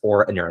cells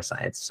or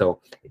neuroscience. So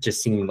it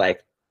just seemed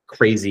like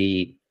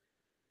crazy,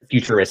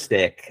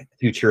 futuristic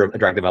future of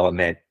drug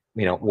development.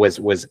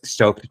 Was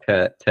stoked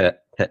to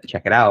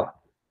check it out.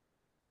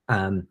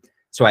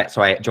 So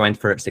I joined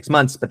for 6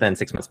 months, but then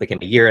 6 months became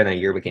a year, and then a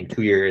year became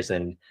 2 years,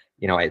 and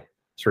I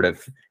sort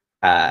of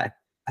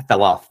I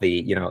fell off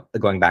the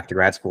going back to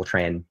grad school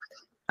train.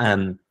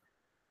 I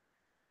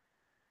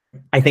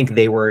think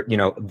they were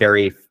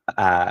very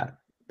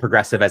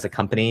progressive as a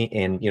company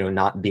in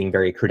not being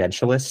very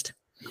credentialist.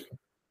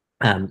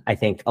 I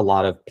think a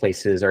lot of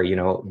places are,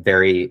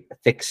 very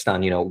fixed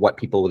on, what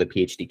people with a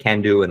PhD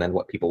can do and then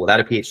what people without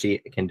a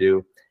PhD can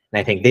do. And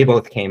I think they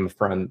both came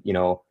from,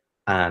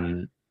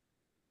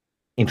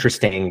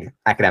 interesting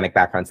academic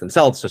backgrounds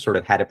themselves, so sort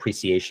of had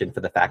appreciation for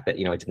the fact that,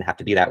 it didn't have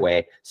to be that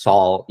way.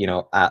 Saul,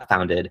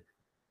 founded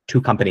 2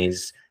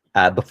 companies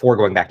before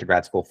going back to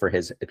grad school for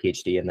his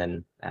PhD, and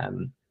then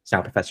is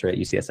now a professor at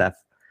UCSF.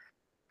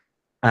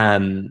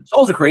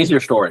 Saul's a crazier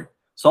story.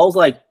 Saul's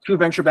like 2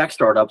 venture-backed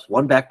startups,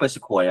 one backed by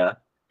Sequoia,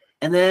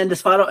 and then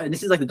and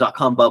this is like the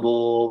dot-com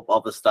bubble,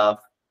 all this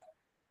stuff,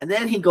 and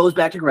then he goes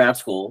back to grad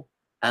school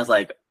as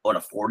like what, a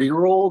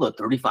 40-year-old, a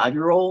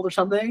 35-year-old or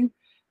something,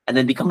 and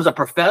then becomes a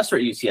professor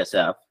at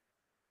UCSF,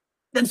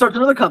 then starts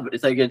another company.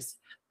 It's like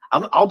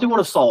I'll do one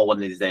of Saul one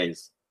of these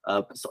days.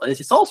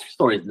 Saul's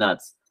story is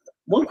nuts.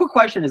 One quick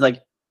question is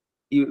like,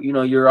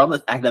 you're on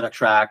the academic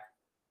track,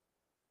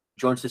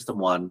 join System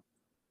 1.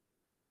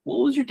 What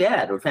was your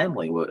dad or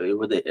family?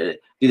 Were they,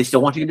 do they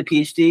still want you to get a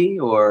PhD,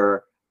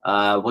 or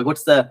what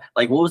was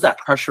that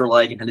pressure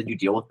like, and how did you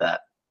deal with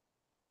that?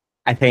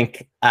 I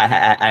think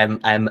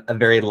I'm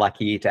very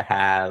lucky to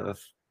have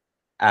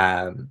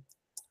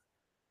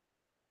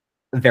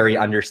very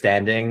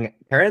understanding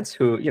parents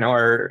who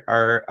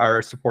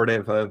are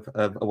supportive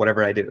of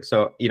whatever I do.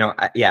 So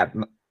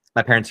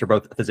my parents are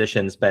both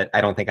physicians, but I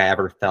don't think I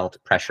ever felt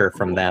pressure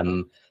from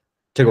them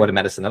to go to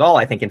medicine at all.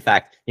 I think, in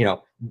fact,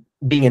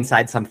 being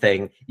inside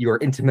something, you're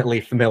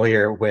intimately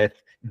familiar with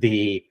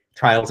the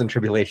trials and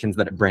tribulations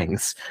that it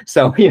brings.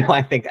 So,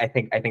 I think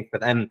for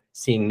them,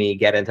 seeing me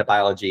get into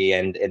biology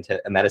and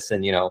into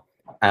medicine,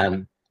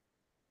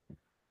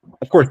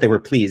 of course they were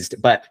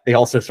pleased, but they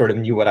also sort of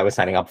knew what I was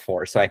signing up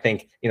for. So I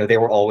think, they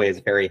were always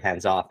very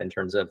hands-off in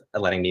terms of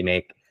letting me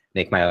make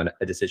my own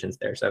decisions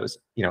there. So I was,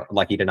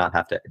 lucky to not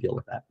have to deal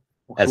with that.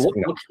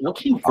 What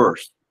came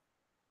first?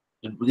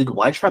 Did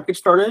Whitetrap get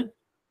started?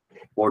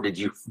 Or did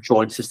you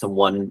join System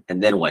 1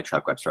 and then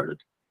Whitetrap got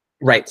started?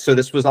 Right. So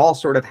this was all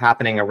sort of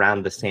happening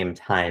around the same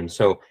time.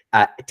 So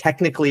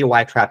technically,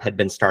 Whitetrap had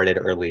been started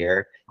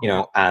earlier.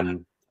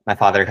 My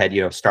father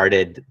had,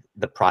 started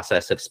the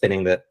process of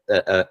spinning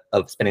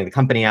the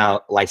company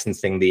out,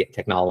 licensing the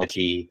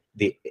technology,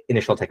 the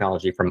initial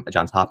technology from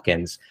Johns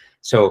Hopkins.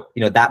 So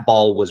that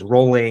ball was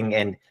rolling,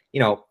 and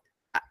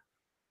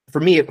for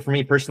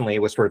me personally,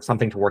 it was sort of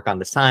something to work on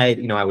the side.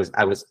 I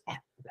was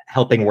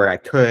helping where I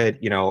could,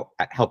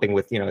 helping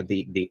with,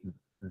 the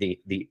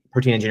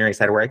protein engineering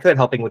side where I could,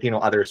 helping with,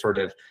 other sort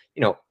of,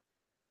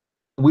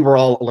 we were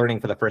all learning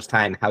for the first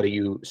time, how do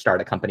you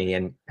start a company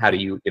and how do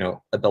you,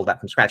 build that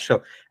from scratch.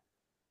 So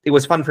it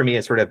was fun for me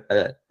as sort of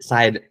a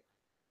side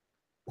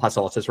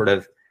hustle to sort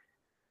of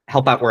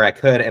help out where I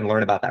could and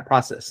learn about that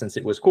process, since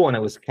it was cool and it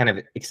was kind of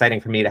exciting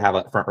for me to have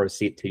a front row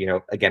seat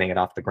to, getting it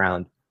off the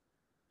ground.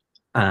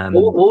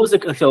 What was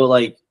it? So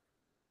like,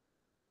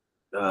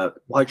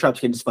 Whitetrap's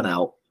getting spun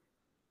out.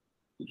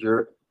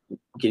 You're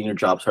getting your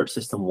job start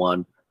System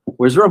 1.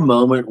 Was there a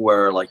moment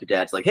where like your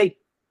dad's like, hey,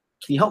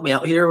 can you help me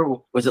out here?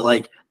 Was it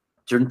like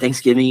during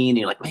Thanksgiving and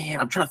you're like, man,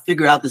 I'm trying to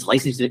figure out this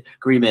licensing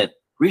agreement.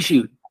 Rishi,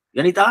 you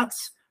got any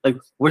thoughts? Like,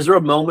 was there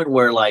a moment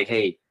where like,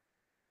 hey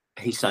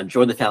son,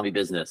 join the family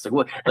business? Like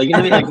what, like, you know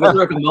what I mean? Like, was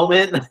there like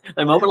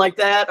a moment like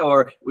that?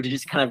 Or would you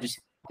just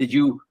did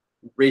you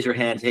raise your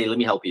hand, hey, let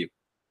me help you?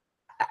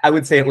 I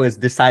would say it was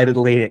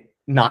decidedly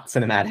not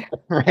cinematic,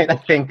 right? I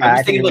think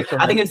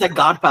it's like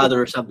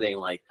Godfather or something,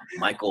 like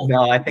Michael.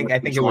 No, I think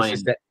it was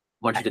just that.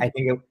 I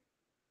think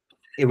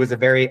it was a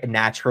very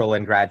natural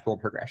and gradual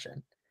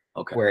progression.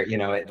 Okay. Where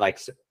it like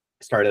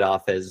started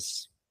off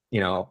as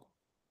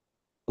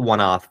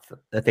one-off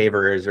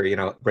favors or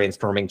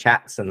brainstorming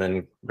chats, and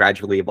then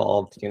gradually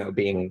evolved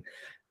being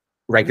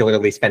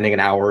regularly spending an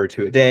hour or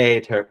 2 a day,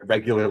 to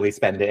regularly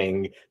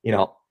spending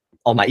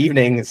all my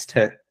evenings,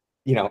 to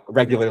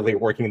regularly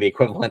working the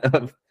equivalent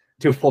of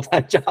 2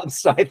 full-time jobs.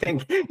 So I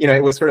think,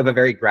 it was sort of a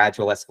very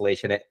gradual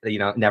escalation. It,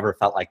 never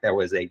felt like there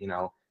was a,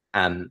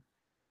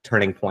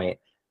 turning point.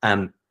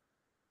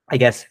 I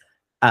guess,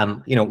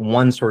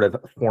 one sort of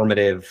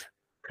formative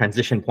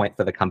transition point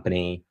for the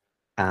company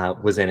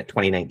was in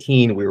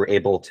 2019. We were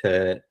able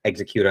to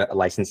execute a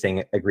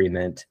licensing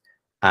agreement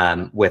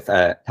with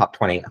a top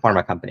 20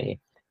 pharma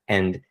company.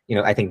 And,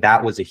 I think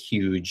that was a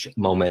huge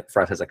moment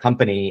for us as a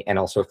company, and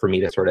also for me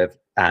to sort of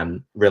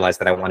realize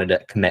that I wanted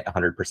to commit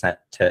 100%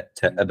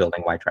 to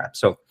building Whitetrap.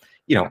 So,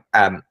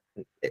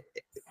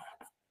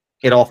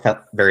 it all felt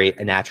very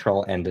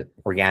natural and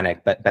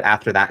organic. But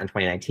after that in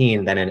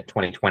 2019, then in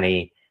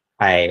 2020,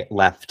 I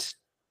left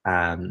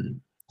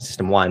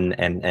System 1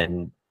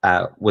 and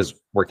was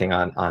working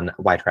on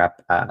Whitetrap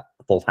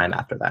full time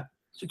after that.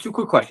 So 2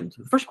 quick questions.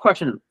 The first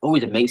question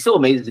still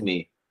amazes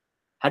me.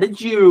 How did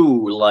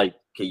you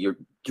okay, you're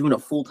doing a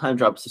full-time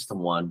job at System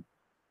 1.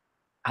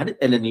 And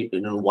then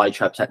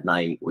Whitetrap's at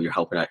night where you're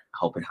helping the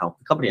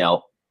company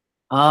out.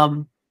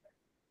 How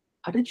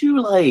did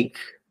you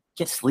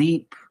get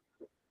sleep?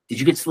 Did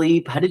you get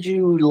sleep? How did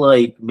you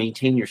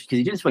maintain your? Because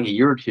you did this for like a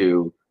year or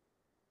 2.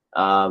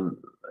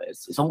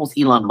 It's almost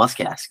Elon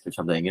Musk-esque or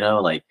something,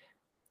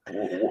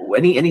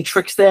 Any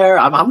tricks there?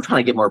 I'm trying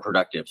to get more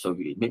productive, so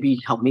maybe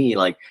help me.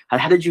 Like,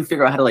 how did you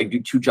figure out how to like do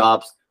 2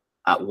 jobs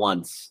at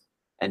once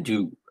and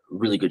do a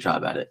really good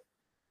job at it?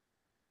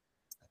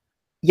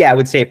 Yeah, I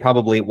would say it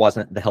probably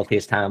wasn't the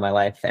healthiest time of my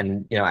life,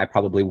 and I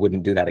probably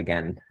wouldn't do that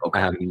again. Okay.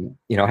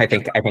 I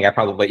think I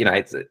probably,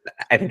 I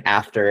think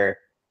after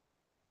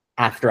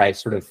I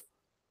sort of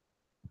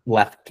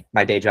left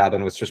my day job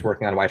and was just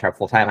working on White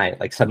full time, I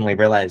like suddenly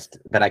realized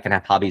that I can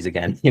have hobbies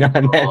again.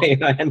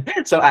 And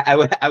so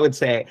I would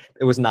say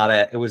it was not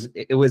it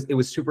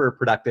was super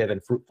productive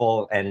and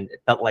fruitful, and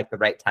it felt like the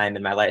right time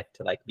in my life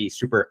to like be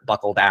super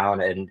buckled down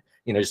and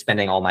just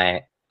spending all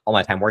my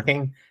time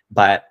working.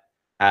 But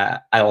I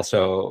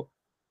also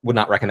would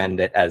not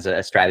recommend it as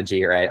a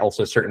strategy, or I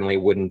also certainly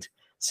wouldn't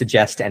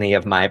suggest any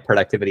of my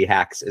productivity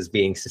hacks as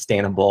being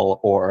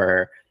sustainable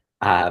or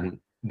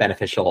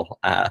beneficial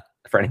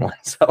for anyone.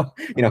 So,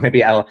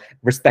 maybe I'll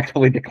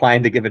respectfully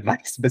decline to give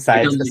advice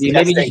besides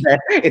maybe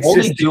it's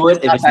only just do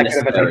it if it's not that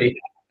good of an idea.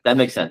 necessary. That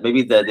makes sense.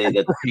 Maybe the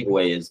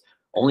takeaway is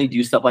only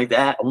do stuff like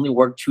that. Only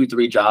work 2 or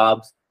 3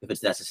 jobs if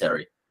it's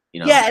necessary.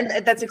 Yeah,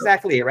 and that's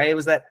exactly it, right? It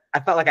was that I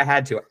felt like I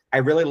had to. I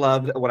really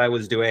loved what I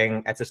was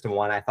doing at System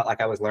 1. I felt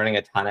like I was learning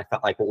a ton. I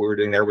felt like what we were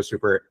doing there was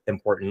super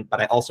important, but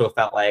I also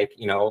felt like,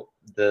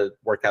 the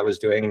work I was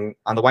doing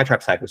on the White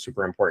side was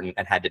super important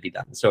and had to be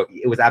done. So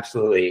it was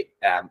absolutely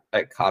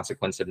a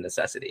consequence of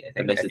necessity, I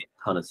think. That makes a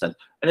ton of sense.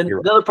 And then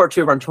the other part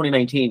too, around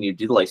 2019, you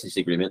did the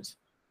licensing agreements.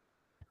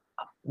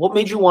 What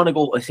made you want to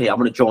go, say, I'm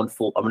going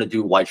to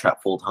do White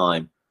full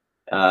time?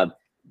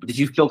 Did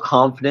you feel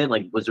confident?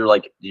 Like, was there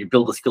did you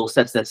build the skill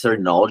sets necessary,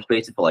 knowledge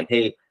base, and feel like,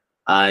 hey,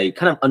 I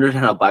kind of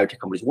understand how biotech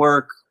companies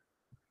work.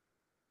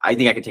 I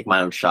think I can take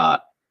my own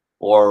shot.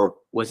 Or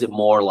was it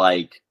more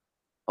like,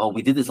 oh,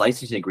 we did this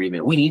licensing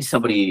agreement, we need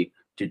somebody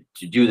to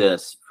do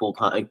this full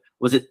time?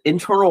 Was it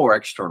internal or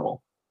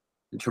external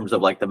in terms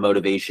of like the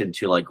motivation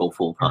to like go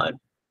full time?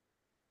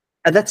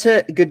 That's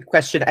a good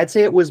question. I'd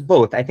say it was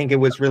both. I think it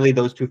was really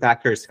those 2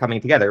 factors coming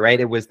together, right?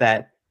 It was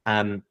that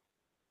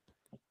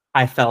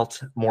I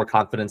felt more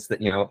confidence that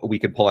we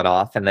could pull it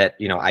off, and that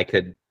I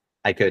could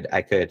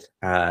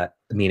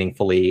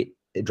meaningfully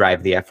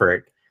drive the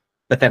effort.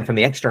 But then from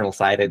the external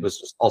side, it was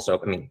just also,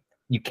 I mean,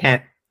 you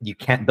can't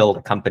build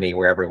a company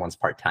where everyone's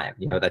part-time.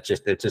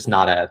 It's just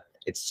not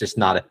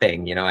a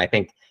thing. I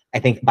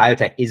think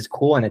biotech is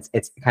cool, and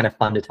it's kind of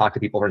fun to talk to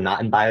people who are not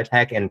in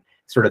biotech and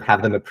sort of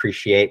have them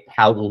appreciate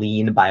how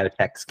lean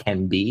biotechs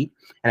can be.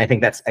 And I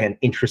think that's an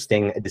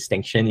interesting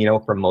distinction,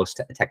 for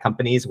most tech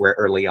companies, where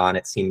early on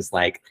it seems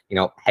like,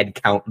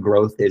 headcount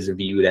growth is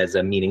viewed as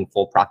a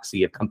meaningful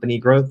proxy of company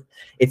growth.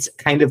 It's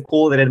kind of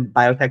cool that in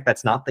biotech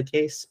that's not the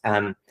case.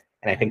 And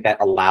I think that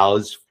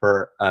allows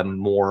for a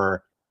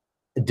more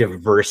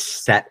diverse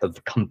set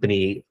of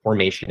company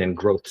formation and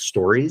growth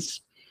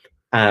stories,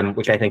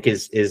 which I think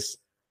is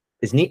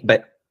neat.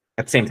 But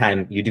at the same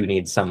time, you do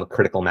need some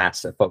critical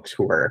mass of folks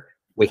who are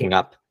waking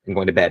up and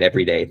going to bed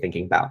every day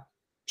thinking about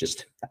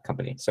just that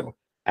company. So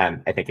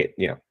I think it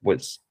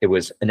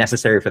was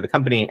necessary for the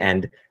company,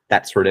 and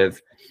that sort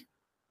of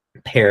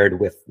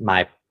paired with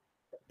my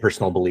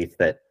personal belief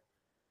that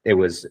it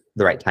was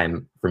the right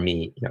time for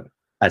me,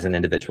 as an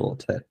individual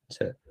to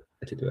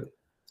do it.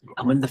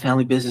 Come in the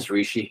family business,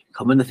 Rishi.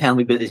 Come in the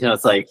family business.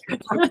 It's like,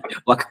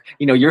 look,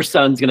 your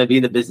son's gonna be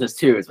in the business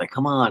too. It's like,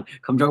 come on,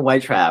 come join White.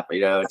 It's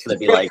gonna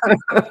be like,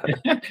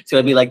 it's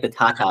gonna be like the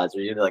Tatas,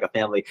 or like a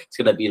family. It's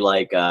gonna be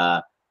like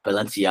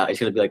Valencia. It's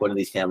gonna be like one of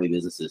these family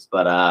businesses.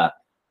 But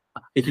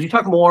could you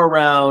talk more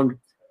around?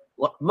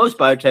 Well, most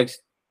biotechs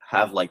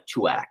have like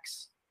 2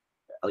 acts,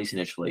 at least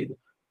initially: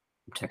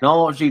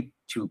 technology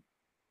to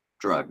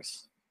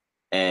drugs.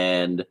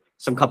 And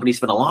some companies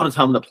spend a lot of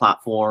time on the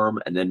platform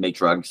and then make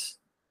drugs.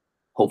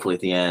 Hopefully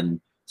at the end.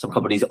 Some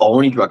companies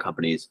only drug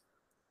companies.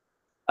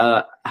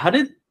 When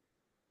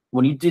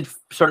you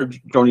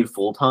started joining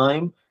full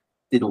time,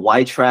 did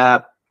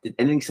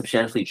anything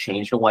substantially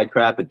change in White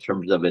in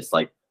terms of its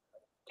like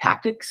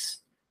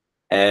tactics?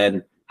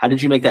 And how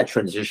did you make that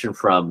transition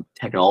from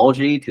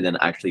technology to then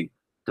actually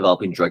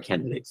developing drug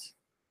candidates?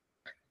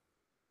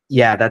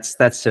 Yeah, that's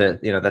a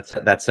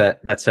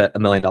 $1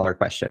 million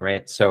question,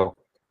 right? So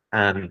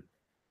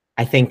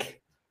I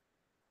think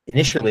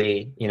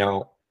initially,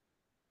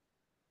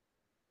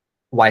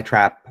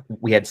 Ytrap,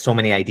 we had so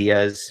many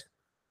ideas.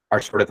 Our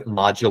sort of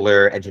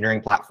modular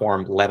engineering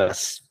platform let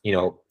us,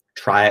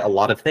 try a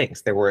lot of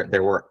things. There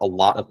were a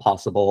lot of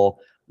possible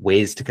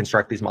ways to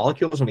construct these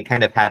molecules, and we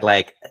kind of had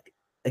like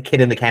a kid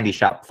in the candy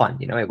shop fun.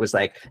 It was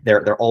like there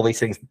are all these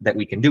things that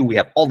we can do. We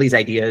have all these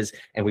ideas,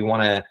 and we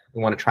want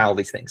to try all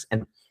these things.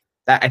 And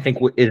that, I think,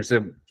 is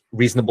a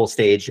reasonable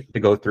stage to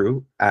go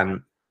through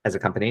as a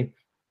company.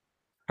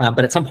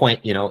 But at some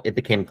point, it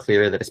became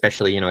clear that,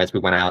 especially, as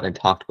we went out and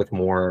talked with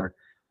more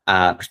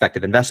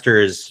prospective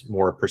investors,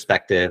 more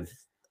prospective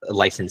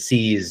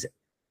licensees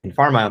in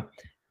pharma,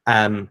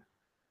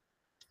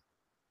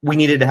 we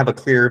needed to have a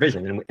clearer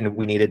vision, and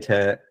we needed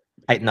to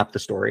tighten up the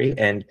story,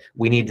 and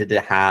we needed to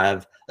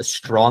have a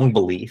strong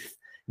belief,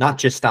 not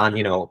just on,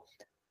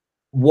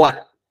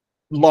 what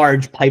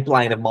large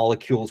pipeline of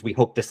molecules we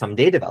hope to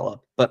someday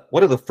develop, but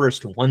what are the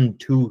first 1,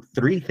 2,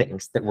 3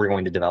 things that we're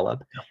going to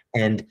develop?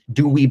 And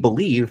do we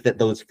believe that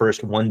those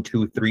first 1,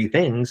 2, 3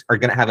 things are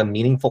going to have a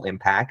meaningful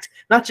impact,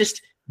 not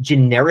just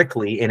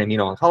generically in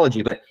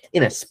immuno-oncology, but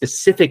in a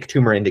specific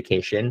tumor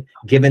indication,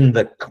 given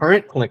the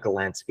current clinical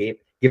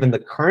landscape, given the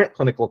current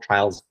clinical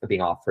trials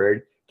being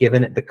offered,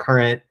 given the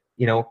current,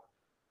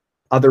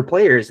 other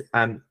players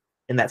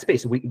in that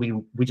space?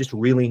 We just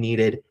really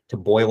needed to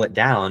boil it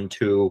down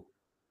to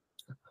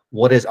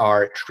what is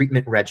our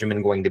treatment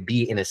regimen going to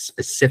be in a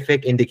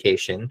specific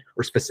indication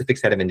or specific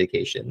set of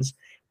indications,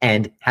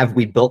 and have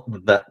we built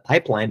the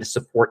pipeline to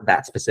support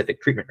that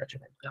specific treatment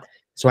regimen?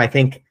 So I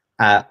think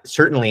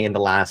certainly in the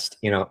last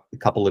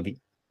couple of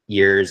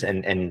years,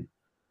 and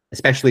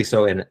especially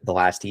so in the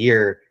last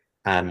year,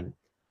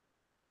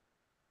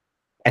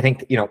 I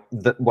think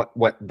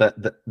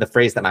the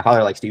phrase that my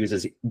father likes to use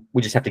is,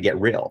 we just have to get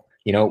real.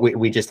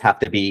 We just have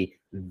to be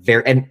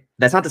very, and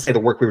that's not to say the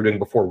work we were doing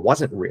before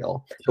wasn't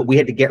real, but we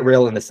had to get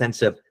real in the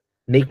sense of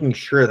making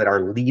sure that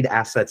our lead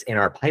assets in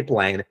our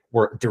pipeline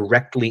were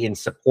directly in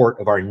support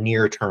of our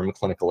near-term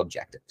clinical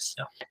objectives.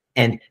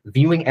 And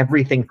viewing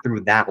everything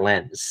through that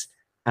lens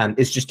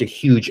is just a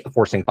huge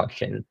forcing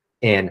function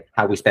in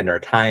how we spend our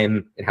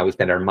time, and how we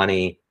spend our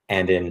money,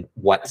 and in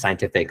what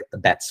scientific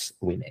bets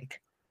we make.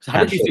 So how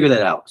did you figure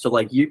that out? So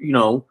like,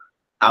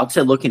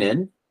 outside looking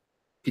in,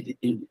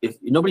 if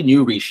nobody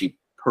knew Rishi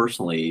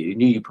personally,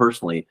 knew you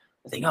personally,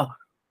 I think, oh,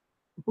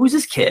 who's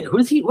this kid?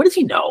 What does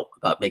he know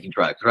about making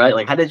drugs, right?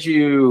 Like, how did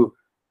you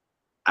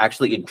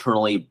actually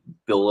internally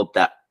build up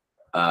that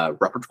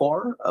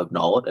repertoire of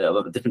knowledge,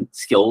 of different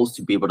skills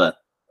to be able to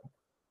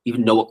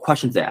even know what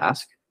questions to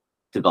ask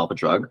to develop a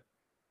drug?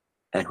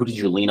 And who did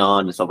you lean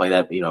on and stuff like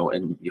that,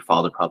 and your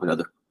father, probably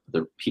other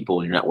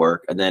people in your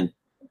network. And then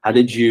how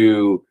did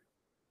you,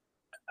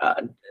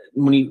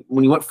 when you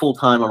went full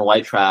time on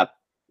White Trap,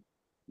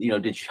 how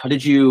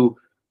did you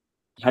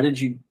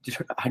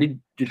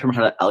determine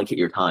how to allocate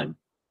your time?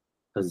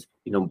 Because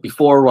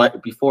before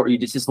you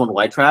did this one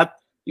White Trap,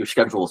 your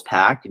schedule was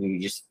packed, and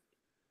you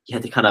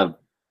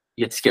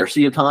had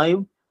scarcity of time.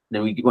 And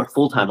then we went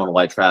full time on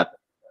White Trap,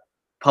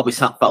 probably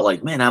felt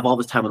like, man, I have all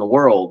this time in the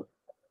world.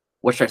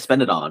 What should I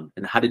spend it on?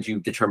 And how did you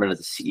determine, as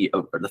the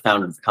CEO or the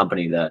founder of the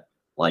company, that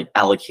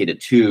allocate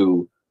it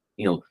to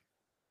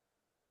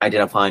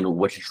identifying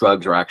which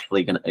drugs are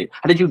actually going to,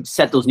 how did you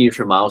set those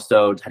near-term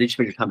milestones? How did you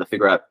spend your time to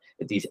figure out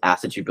if these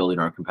assets you're building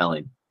are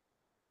compelling?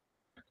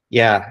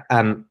 Yeah,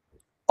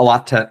 a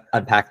lot to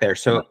unpack there.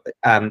 So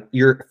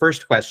your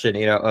first question,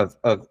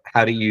 of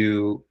how do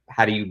you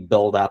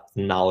build up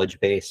the knowledge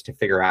base to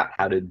figure out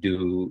how to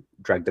do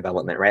drug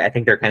development, right? I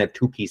think there are kind of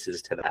 2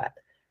 pieces to that.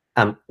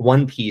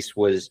 One piece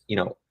was,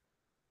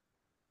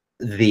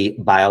 the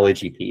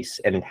biology piece,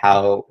 and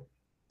how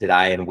did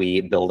I and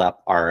we build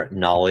up our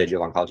knowledge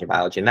of oncology and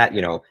biology. And that,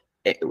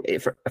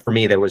 for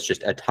me, there was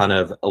just a ton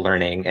of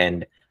learning,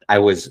 and I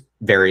was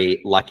very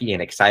lucky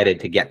and excited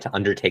to get to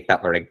undertake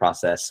that learning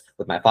process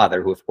with my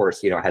father, who of course,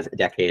 has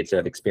decades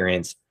of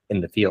experience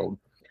in the field.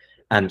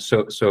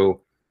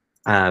 So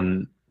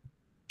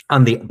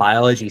on the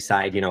biology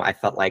side, I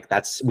felt like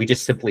we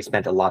just simply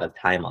spent a lot of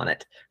time on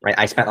it, right?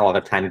 I spent a lot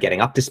of time getting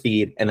up to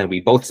speed, and then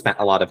we both spent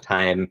a lot of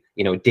time,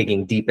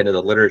 digging deep into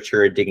the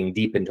literature, digging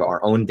deep into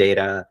our own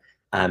data,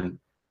 and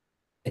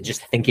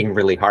just thinking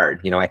really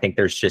hard. I think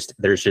there's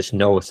just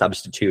no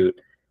substitute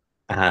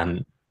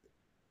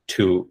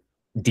to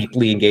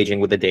deeply engaging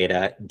with the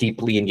data,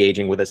 deeply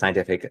engaging with the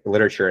scientific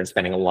literature, and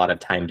spending a lot of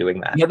time doing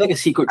that. Do you have a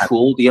secret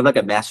tool? Do you have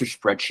a master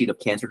spreadsheet of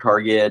cancer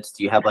targets?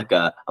 Do you have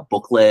a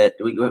booklet?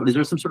 Is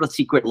there some sort of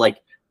secret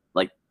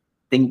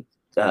thing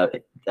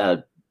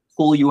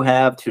tool you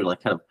have to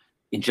kind of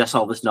ingest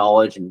all this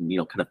knowledge and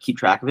kind of keep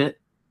track of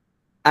it?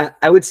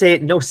 I would say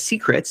no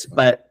secrets,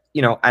 but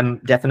I'm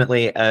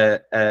definitely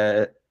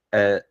a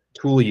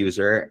tool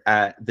user.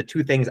 The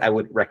 2 things I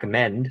would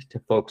recommend to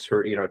folks who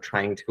are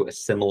trying to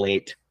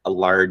assimilate a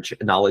large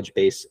knowledge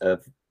base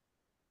of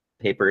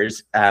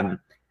papers, I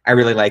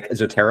really like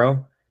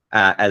Zotero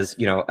as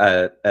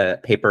a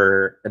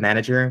paper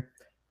manager,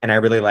 and I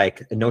really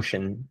like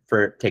Notion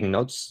for taking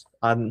notes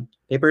on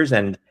papers.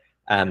 And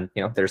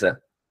there's a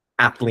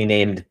aptly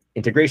named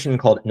integration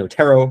called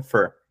Notero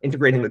for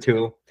integrating the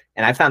 2.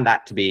 And I found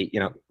that to be,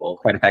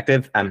 quite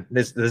effective.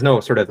 There's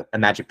no sort of a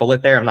magic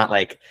bullet there. I'm not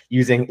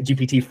using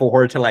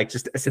GPT-4 to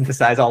just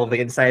synthesize all of the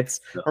insights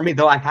for me,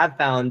 though. I have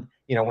found,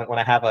 when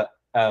I have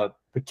a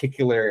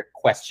particular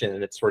question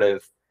that's sort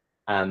of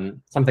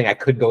something I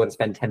could go and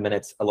spend 10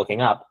 minutes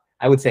looking up,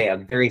 I would say a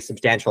very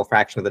substantial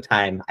fraction of the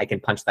time I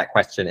can punch that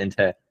question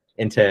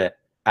into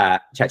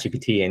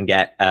ChatGPT and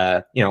get,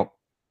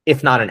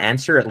 if not an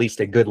answer, at least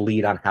a good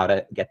lead on how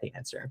to get the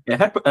answer.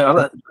 Yeah,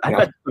 I've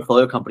had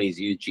portfolio companies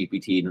use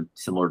GPT and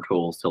similar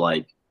tools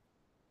to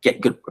get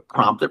good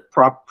prompt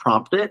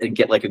it and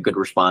get a good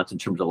response in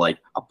terms of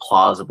a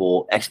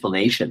plausible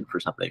explanation for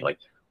something.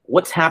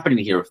 What's happening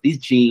here with these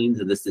genes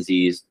and this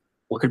disease?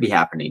 What could be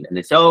happening? And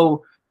it's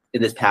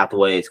in this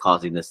pathway, it's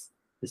causing this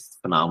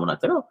phenomenon.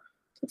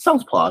 It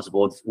sounds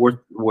plausible. It's worth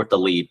the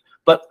lead.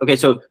 But okay,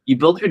 so you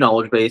built your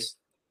knowledge base,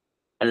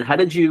 and how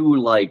did you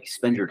like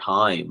spend your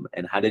time?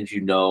 And how did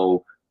you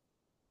know?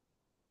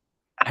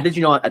 How did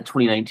you know at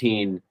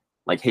 2019,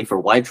 like, hey,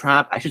 for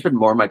Whitetrap, I should spend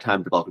more of my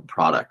time developing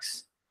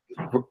products?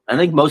 I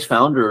think most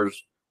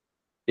founders,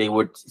 they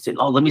would say,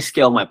 oh, let me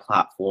scale my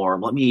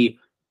platform. Let me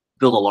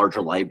build a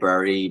larger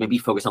library, maybe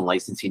focus on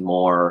licensing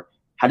more.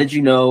 How did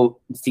you know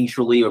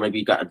instinctually, or maybe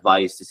you got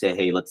advice to say,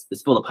 hey, let's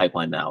build a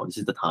pipeline now. This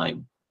is the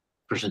time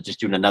versus just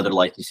doing another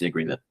licensing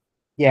agreement?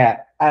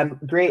 Yeah,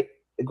 great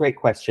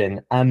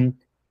question.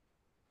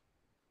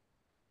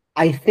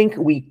 I think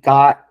we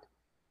got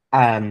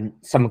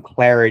some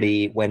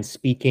clarity when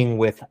speaking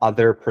with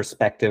other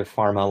prospective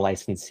pharma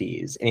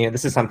licensees. And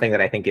this is something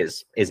that I think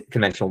is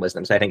conventional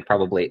wisdom. So I think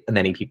probably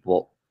many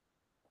people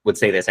would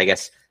say this. I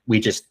guess we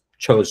just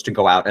chose to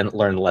go out and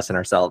learn the lesson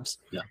ourselves.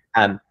 Yeah.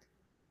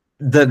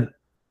 The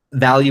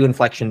value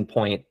inflection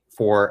point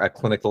for a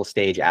clinical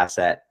stage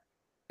asset,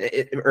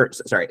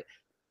 the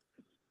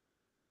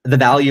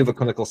value of a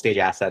clinical stage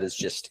asset is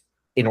just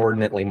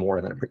inordinately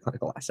more than a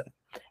preclinical asset.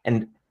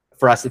 And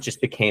for us, it just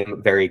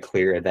became very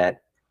clear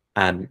that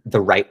the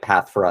right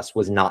path for us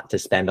was not to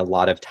spend a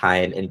lot of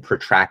time in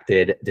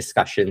protracted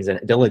discussions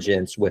and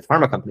diligence with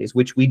pharma companies,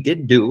 which we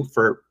did do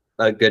for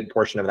a good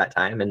portion of that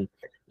time. And,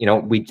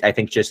 I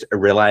think just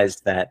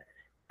realized that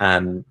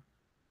the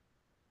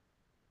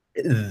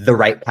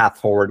right path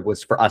forward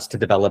was for us to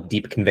develop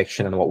deep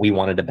conviction on what we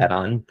wanted to bet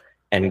on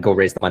and go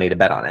raise the money to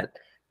bet on it.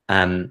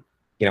 I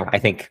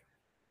think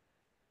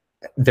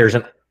there's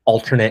an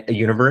alternate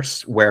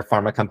universe where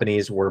pharma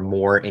companies were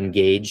more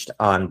engaged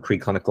on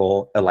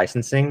preclinical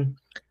licensing.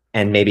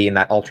 And maybe in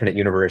that alternate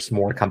universe,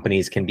 more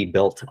companies can be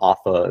built off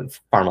of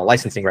pharma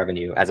licensing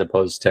revenue as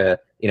opposed to,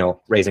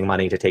 raising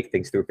money to take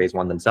things through phase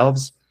 1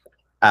 themselves.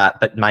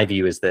 But my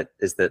view is that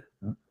the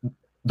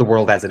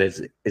world as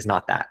it is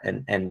not that.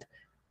 And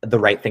the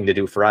right thing to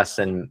do for us,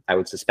 and I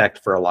would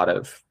suspect for a lot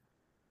of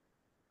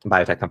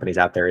biotech companies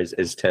out there,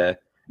 is to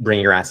bring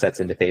your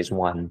assets into phase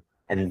 1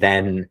 and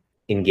then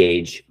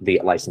engage the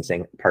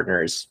licensing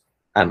partners,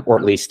 or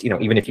at least,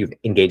 even if you've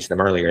engaged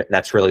them earlier,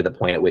 that's really the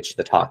point at which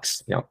the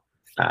talks,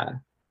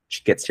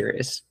 should get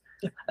serious.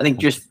 I think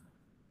just,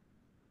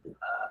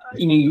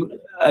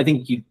 I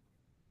think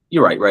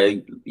you're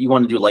right? You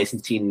want to do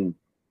licensing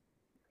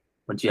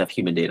once you have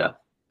human data.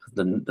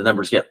 The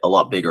numbers get a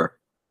lot bigger.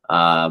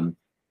 And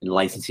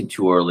licensing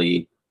too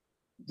early,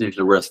 there's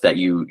a risk that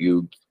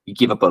you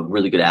give up a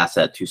really good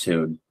asset too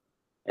soon.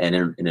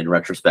 And in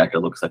retrospect, it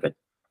looks like a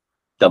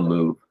dumb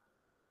move.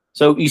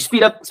 So you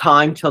speed up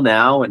time till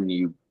now, and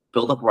you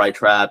build up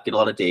Whitetrap, get a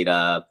lot of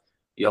data.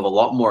 You have a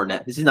lot more.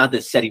 This is not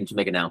the setting to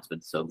make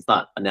announcements, so it's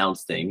not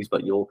announce things,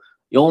 but you'll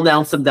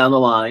announce them down the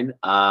line.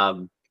 Are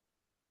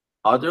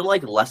there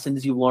like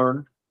lessons you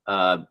learned,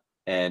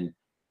 and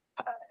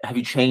have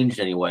you changed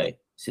anyway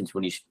since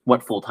when you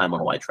went full time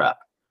on Whitetrap?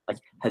 Like,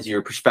 has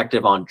your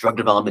perspective on drug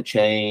development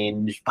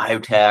changed,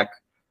 biotech,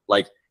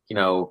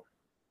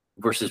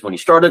 versus when you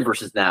started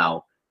versus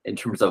now, in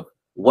terms of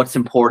what's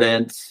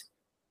important?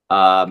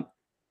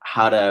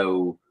 How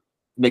to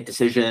make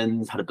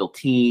decisions, how to build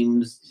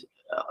teams,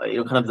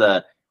 kind of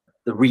the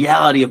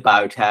reality of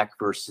biotech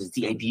versus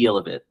the ideal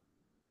of it.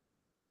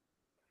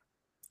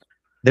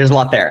 There's a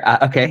lot there.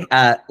 Okay,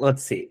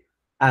 let's see.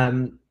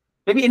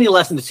 Maybe any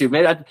lessons too.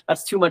 Maybe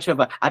that's too much of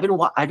a. I've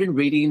been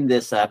reading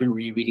this. I've been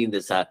rereading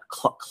this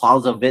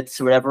Clausewitz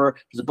or whatever.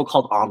 There's a book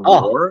called On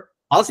War.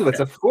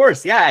 Clausewitz, of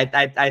course. Yeah,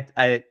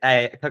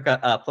 I took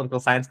a political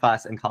science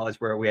class in college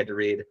where we had to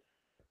read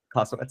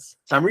Clausewitz.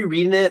 So I'm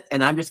rereading it,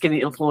 and I'm just getting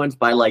influenced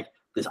by like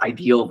this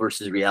ideal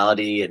versus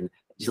reality, and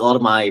just a lot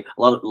of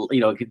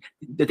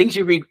the things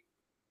you read,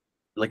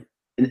 like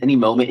in any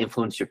moment,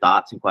 influence your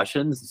thoughts and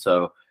questions.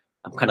 So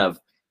I'm kind of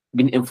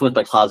being influenced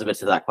by Clausewitz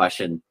to that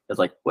question. It's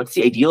like, what's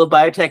the ideal of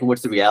biotech and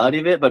what's the reality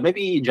of it? But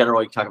maybe in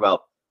general, you can talk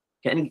about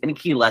any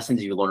key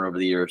lessons you learned over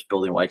the years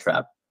building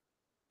Whitetrap.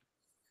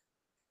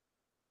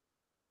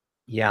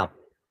 Yeah.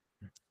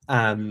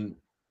 Sorry.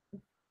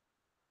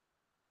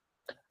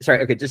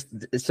 Okay. Just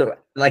so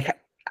like,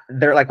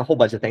 there are like a whole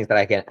bunch of things that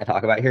I can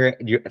talk about here.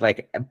 Do you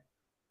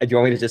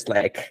want me to just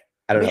like,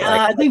 I don't know. Yeah,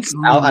 like, I think.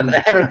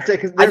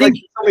 I think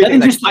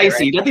nothing too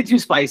spicy. Right? Nothing too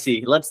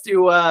spicy. Let's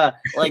do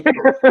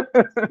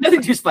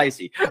nothing too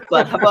spicy.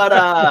 But how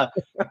about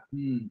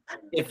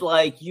if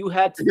like you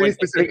had to like,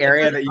 specific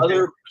area that you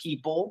other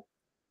people,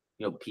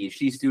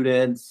 PhD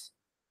students,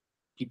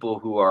 people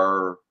who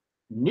are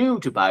new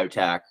to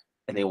biotech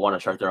and they want to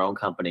start their own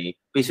company,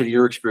 based on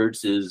your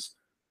experiences,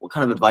 what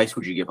kind of advice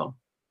would you give them?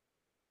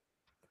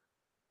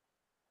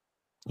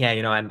 Yeah,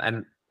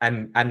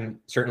 I'm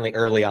certainly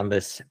early on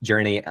this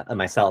journey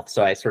myself,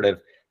 so I sort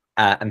of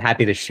I'm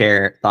happy to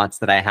share thoughts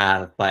that I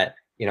have, but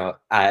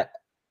I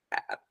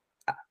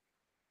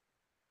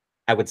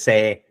would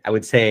say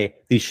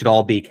these should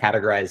all be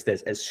categorized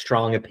as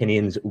strong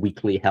opinions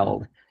weakly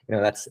held.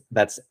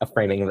 That's a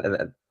framing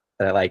that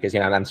I like. Is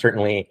I'm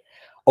certainly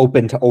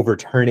open to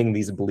overturning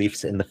these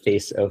beliefs in the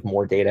face of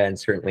more data, and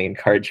certainly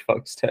encourage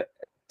folks to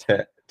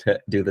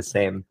do the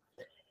same.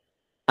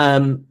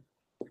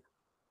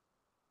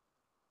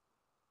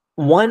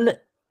 One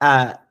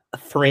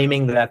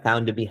framing that I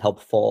found to be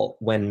helpful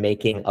when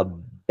making a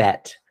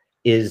bet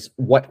is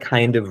what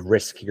kind of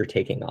risk you're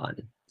taking on.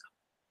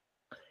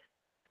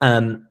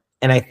 And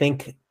I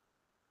think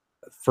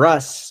for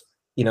us,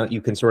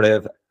 you can sort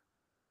of,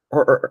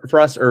 or for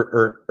us,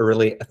 or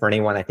really for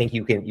anyone, I think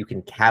you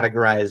can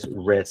categorize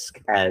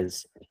risk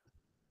as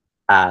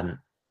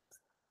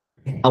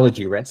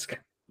technology risk,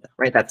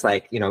 right? That's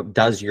like,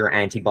 does your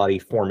antibody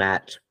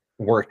format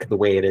work the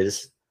way it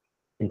is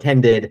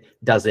intended?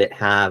 Does it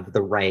have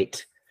the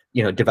right,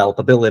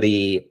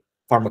 developability,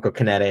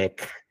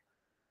 pharmacokinetic,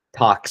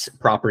 tox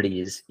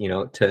properties,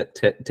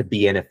 to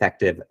be an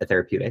effective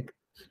therapeutic?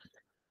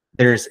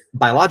 There's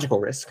biological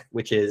risk,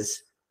 which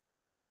is,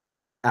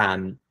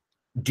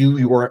 do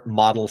your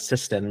model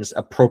systems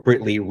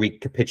appropriately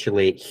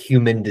recapitulate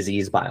human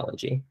disease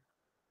biology?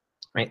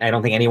 Right? I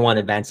don't think anyone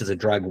advances a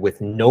drug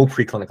with no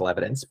preclinical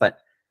evidence, but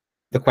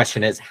the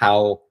question is,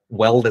 how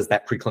well does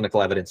that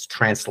preclinical evidence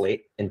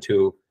translate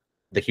into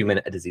the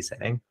human disease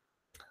setting?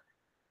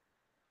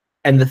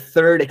 And the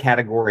third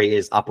category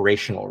is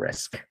operational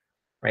risk,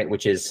 right?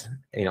 Which is,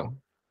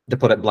 to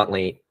put it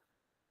bluntly,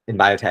 in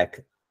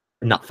biotech,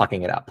 not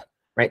fucking it up,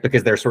 right?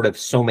 Because there's sort of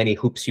so many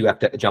hoops you have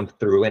to jump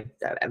through, and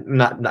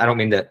I don't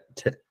mean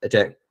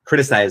to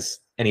criticize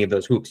any of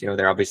those hoops. There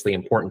are obviously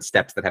important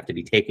steps that have to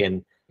be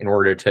taken in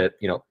order to,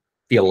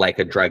 feel like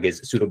a drug is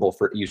suitable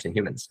for use in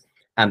humans.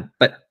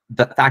 But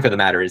the fact of the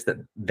matter is that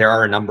there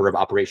are a number of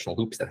operational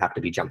hoops that have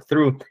to be jumped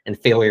through, and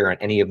failure on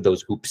any of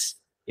those hoops,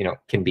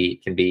 can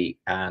be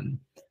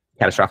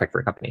catastrophic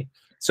for a company.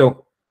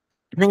 So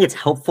I think it's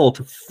helpful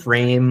to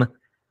frame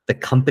the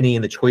company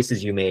and the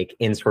choices you make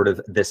in sort of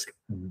this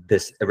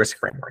risk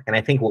framework. And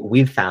I think what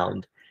we've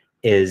found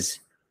is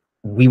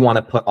we want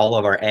to put all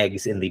of our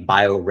eggs in the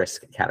bio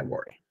risk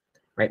category,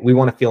 right? We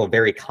want to feel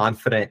very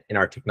confident in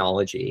our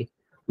technology.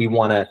 We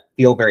want to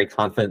feel very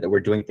confident that we're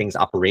doing things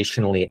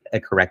operationally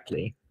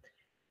correctly.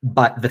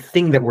 But the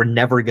thing that we're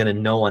never going to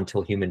know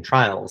until human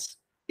trials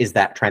is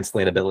that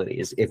translatability.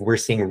 Is if we're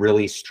seeing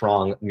really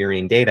strong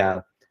murine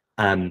data,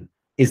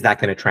 is that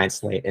going to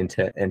translate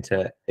into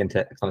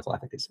clinical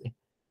efficacy?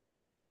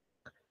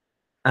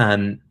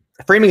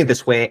 Framing it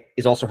this way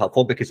is also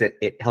helpful because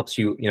it helps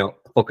you,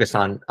 focus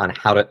on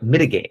how to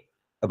mitigate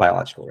a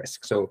biological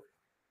risk. So,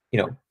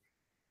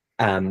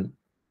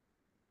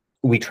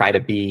 we try to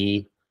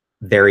be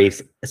very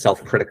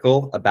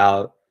self-critical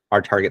about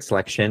our target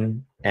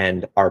selection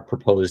and our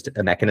proposed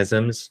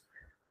mechanisms.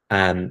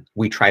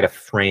 We try to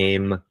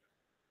frame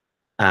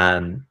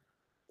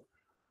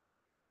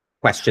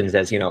questions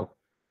as,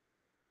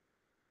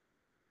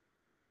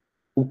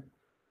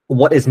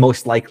 what is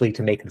most likely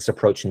to make this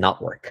approach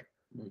not work,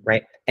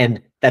 right?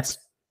 And that's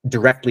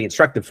directly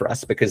instructive for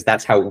us because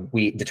that's how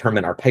we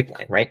determine our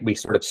pipeline, right? We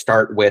sort of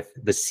start with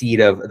the seed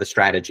of the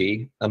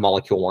strategy, a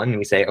molecule one, and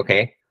we say,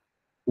 okay,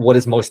 what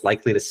is most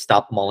likely to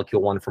stop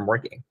molecule one from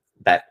working?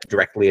 That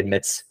directly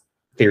admits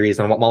theories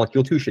on what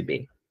molecule two should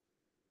be,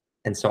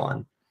 and so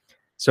on.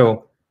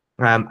 So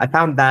I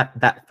found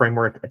that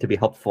framework to be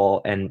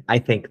helpful, and I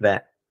think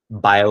that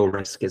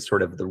biorisk is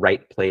sort of the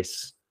right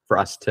place for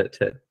us to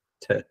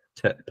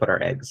put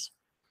our eggs.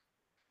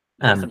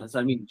 I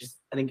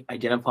think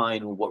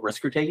identifying what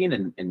risk you're taking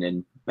and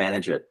then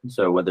manage it.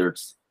 So whether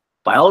it's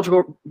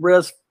biological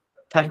risk,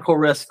 technical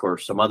risk, or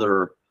some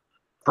other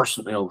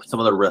some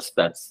other risk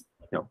that's,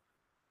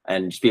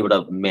 and just be able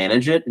to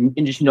manage it and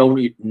just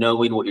knowing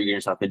what you're getting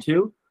yourself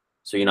into.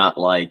 So you're not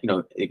like,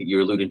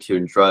 you're alluding to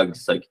in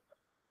drugs, like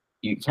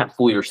you can't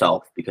fool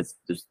yourself because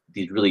there's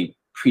these really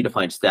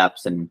predefined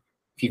steps. And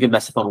if you can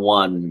mess up on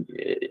one,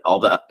 all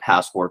that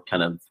past work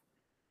kind of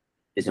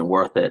isn't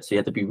worth it. So you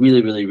have to be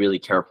really, really, really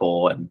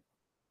careful and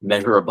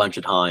measure a bunch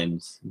of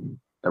times.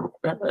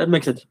 That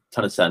makes a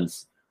ton of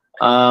sense.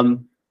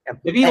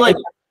 Maybe sorry,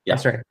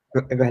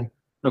 go ahead.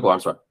 No, go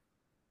on, sorry.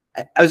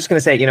 I was just going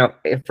to say,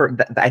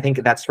 I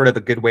think that's sort of a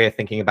good way of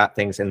thinking about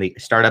things in the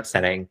startup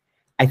setting.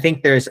 I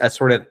think there's a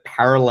sort of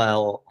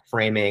parallel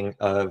framing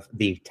of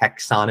the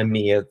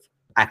taxonomy of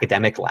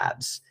academic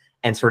labs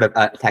and sort of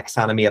a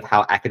taxonomy of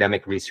how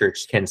academic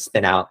research can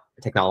spin out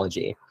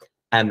technology.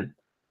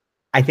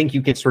 I think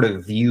you could sort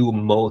of view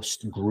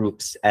most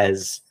groups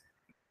as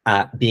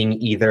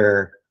being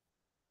either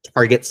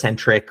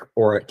target-centric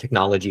or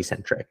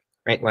technology-centric,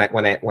 right?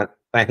 When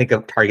I think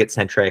of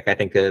target-centric, I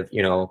think of,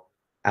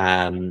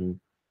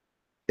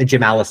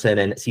 Jim Allison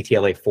and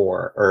CTLA4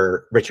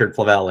 or Richard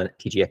Flavell and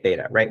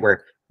TGF-beta, right?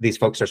 Where these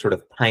folks are sort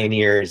of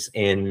pioneers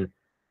in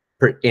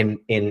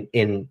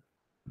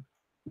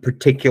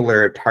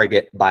particular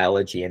target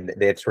biology, and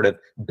they've sort of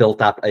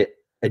built up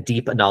a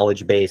deep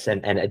knowledge base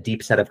and a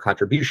deep set of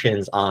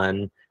contributions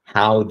on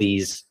how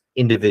these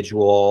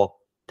individual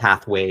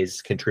pathways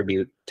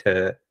contribute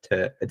to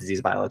a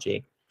disease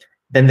biology.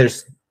 Then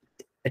there's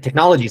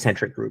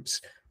technology-centric groups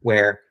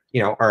where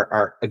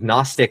are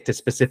agnostic to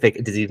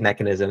specific disease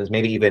mechanisms,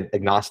 maybe even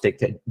agnostic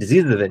to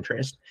diseases of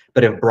interest,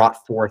 but have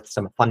brought forth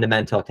some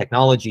fundamental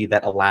technology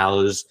that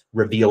allows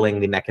revealing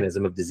the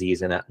mechanism of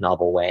disease in a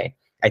novel way.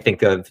 I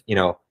think of,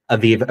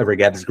 Aviv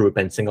Regev's group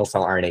and single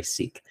cell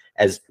RNA-seq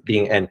as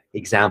being an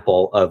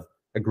example of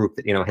a group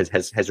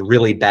that has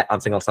really bet on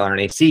single cell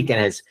RNA-seq and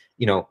has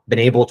been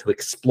able to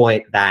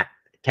exploit that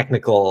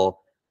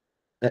technical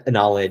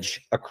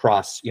knowledge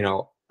across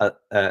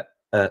a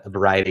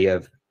variety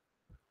of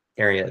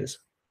areas.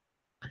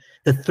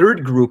 The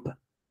third group,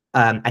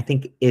 I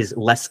think, is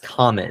less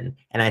common,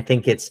 and I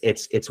think it's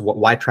what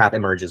YTrap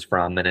emerges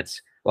from, and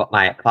it's what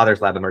my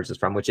father's lab emerges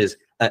from, which is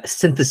a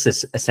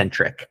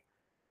synthesis-centric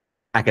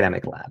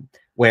academic lab,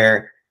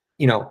 where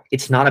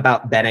it's not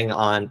about betting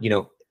on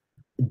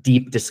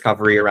deep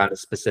discovery around a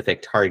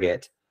specific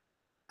target.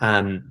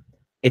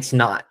 It's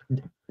not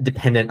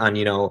dependent on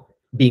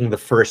being the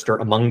first or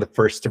among the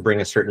first to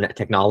bring a certain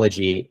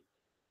technology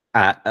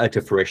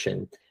to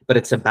fruition, but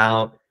it's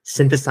about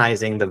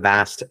synthesizing the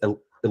vast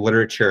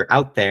literature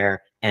out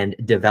there and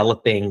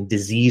developing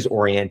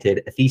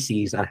disease-oriented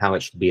theses on how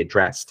it should be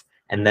addressed,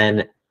 and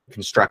then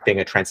constructing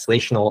a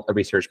translational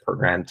research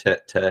program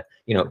to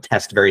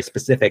test very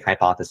specific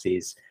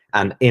hypotheses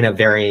in a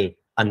very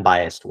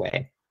unbiased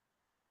way.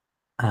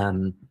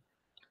 So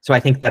I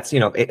think that's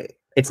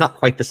it's not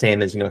quite the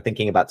same as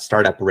thinking about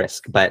startup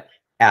risk, but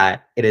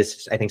it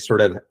is, I think,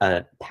 sort of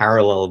a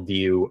parallel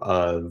view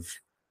of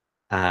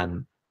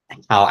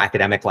how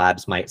academic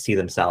labs might see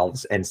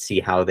themselves and see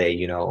how they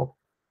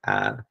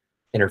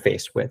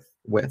interface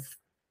with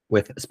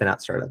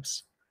spin-out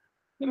startups.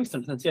 That makes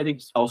some sense. Yeah, I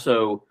think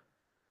also,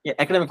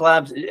 academic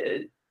labs.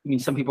 I mean,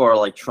 some people are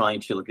like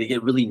trying to they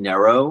get really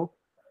narrow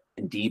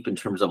and deep in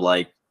terms of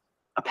like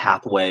a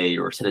pathway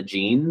or a set of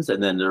genes,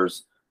 and then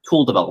there's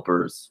tool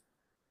developers,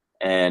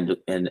 and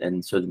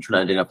so they're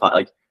trying to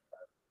identify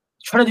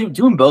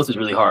doing both is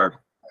really hard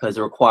because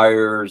it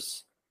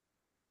requires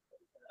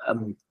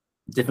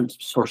different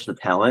sources of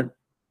talent.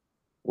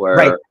 Where,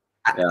 right.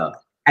 Yeah.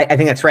 I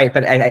think that's right,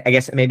 but I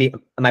guess maybe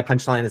my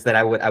punchline is that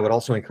I would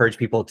also encourage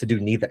people to do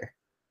neither,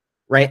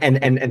 right?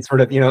 And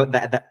sort of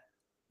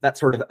that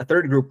sort of a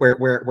third group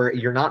where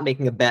you're not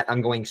making a bet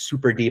on going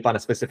super deep on a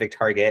specific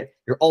target.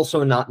 You're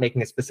also not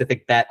making a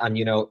specific bet on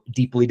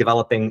deeply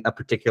developing a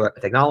particular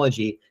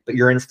technology, but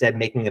you're instead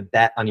making a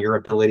bet on your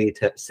ability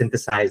to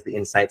synthesize the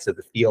insights of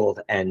the field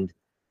and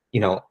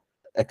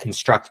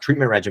construct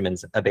treatment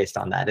regimens based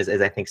on that. Is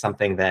I think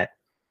something that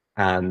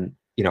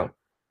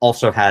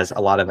also has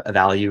a lot of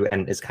value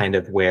and is kind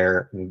of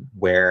where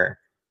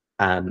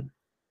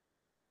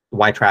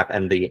YTrap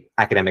and the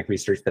academic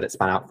research that it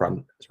spun out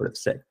from sort of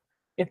sit.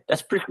 Yeah,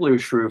 that's particularly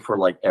true for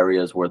like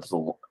areas where there's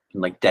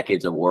like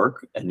decades of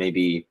work, and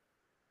maybe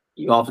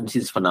you often see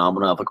this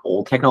phenomena of like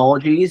old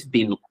technologies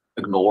being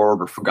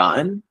ignored or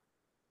forgotten,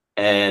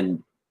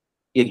 and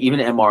even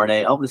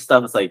mRNA, all this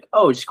stuff is like,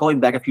 oh, just going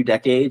back a few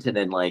decades and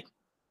then like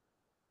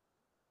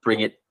bring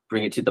it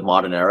to the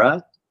modern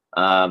era.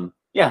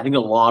 Yeah, I think a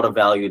lot of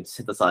value in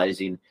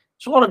synthesizing.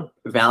 There's a lot of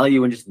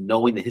value in just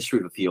knowing the history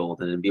of a field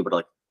and then be able to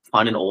like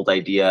find an old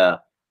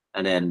idea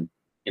and then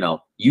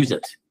use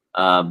it.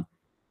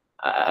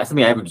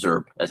 Something I've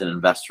observed as an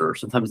investor.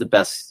 Sometimes the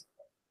best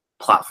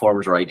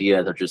platforms or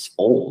ideas are just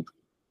old,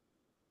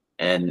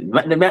 and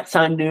they might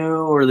sound new,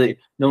 or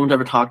no one's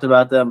ever talked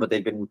about them, but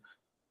they've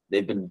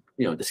been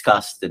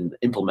discussed and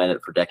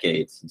implemented for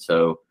decades. And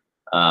so,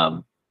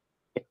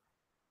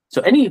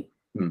 any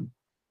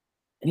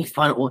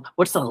final?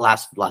 What's the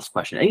last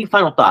question? Any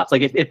final thoughts?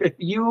 Like if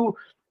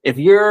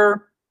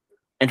you're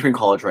entering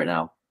college right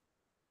now,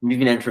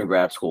 maybe entering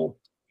grad school,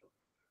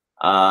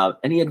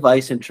 any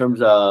advice in terms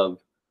of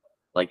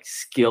like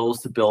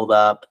skills to build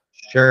up?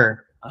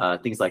 Sure.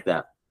 Things like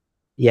that.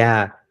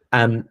 Yeah.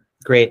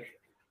 Great.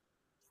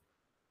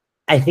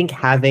 I think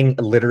having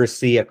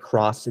literacy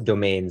across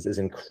domains is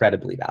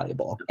incredibly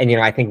valuable. And,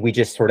 I think we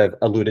just sort of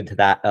alluded to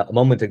that a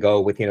moment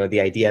ago with, the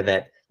idea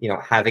that,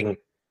 having,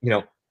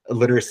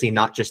 literacy,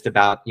 not just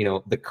about,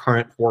 the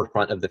current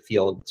forefront of the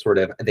field, sort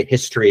of the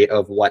history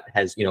of what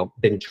has,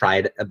 been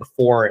tried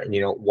before, and,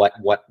 what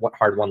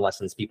hard-won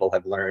lessons people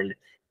have learned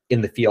in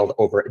the field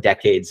over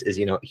decades is,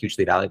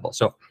 hugely valuable.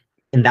 So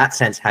in that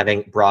sense,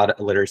 having broad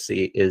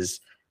literacy is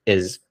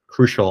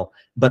crucial,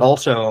 but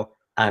also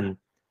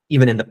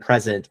even in the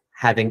present,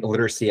 having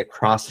literacy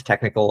across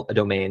technical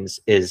domains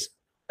is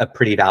a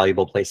pretty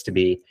valuable place to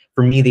be.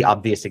 For me, the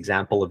obvious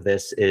example of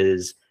this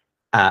is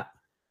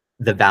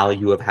the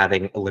value of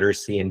having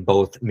literacy in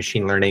both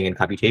machine learning and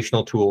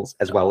computational tools,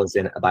 as well as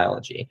in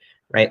biology,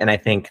 right? And I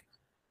think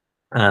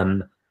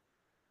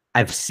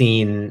I've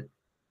seen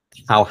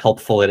how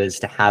helpful it is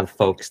to have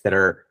folks that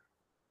are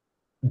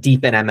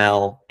deep in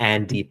ML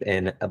and deep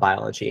in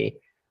biology,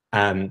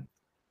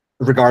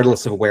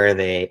 regardless of where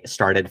they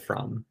started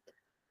from.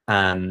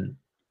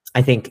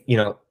 I think,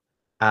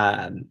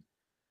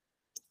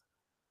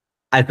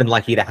 I've been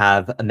lucky to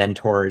have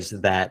mentors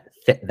that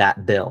fit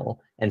that bill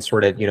and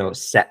sort of,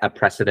 set a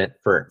precedent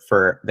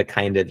for the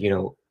kind of,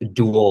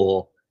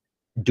 dual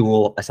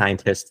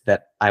scientist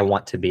that I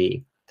want to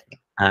be.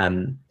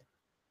 And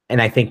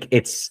I think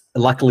it's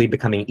luckily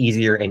becoming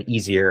easier and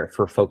easier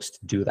for folks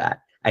to do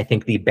that. I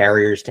think the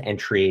barriers to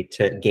entry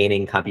to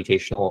gaining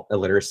computational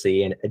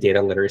literacy and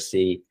data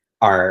literacy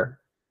are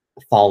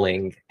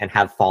falling and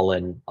have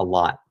fallen a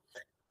lot.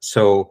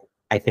 So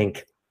I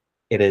think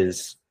it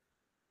is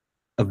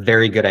a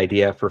very good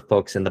idea for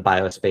folks in the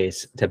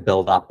biospace to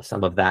build up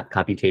some of that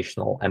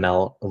computational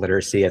ML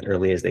literacy as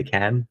early as they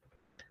can.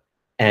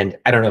 And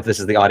I don't know if this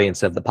is the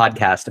audience of the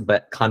podcast,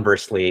 but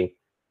conversely,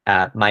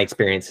 my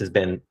experience has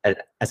been,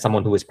 as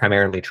someone who was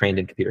primarily trained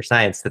in computer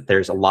science, that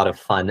there's a lot of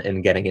fun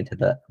in getting into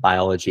the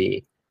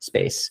biology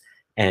space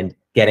and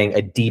getting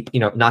a deep,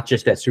 not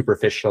just a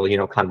superficial,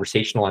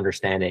 conversational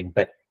understanding,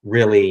 but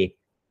really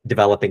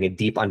developing a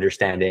deep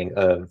understanding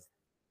of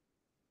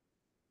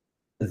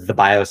the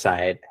bio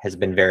side has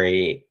been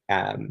very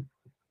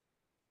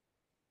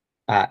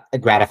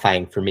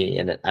gratifying for me,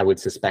 and I would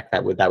suspect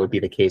that would be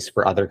the case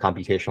for other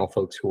computational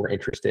folks who are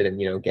interested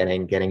in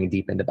getting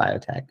deep into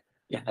biotech.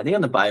 Yeah, I think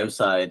on the bio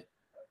side,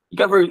 you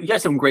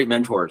got some great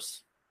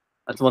mentors.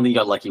 That's one thing you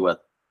got lucky with.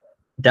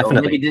 Definitely.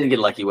 Or maybe you didn't get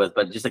lucky with,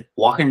 but just like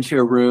walking into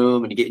a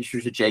room and you get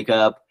introduced to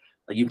Jacob,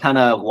 like you kind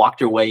of walked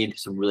your way into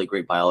some really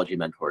great biology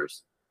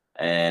mentors.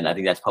 And I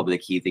think that's probably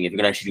the key thing. If you're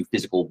gonna actually do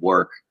physical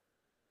work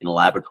in a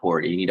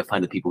laboratory, you need to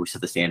find the people who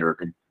set the standard.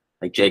 And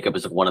like Jacob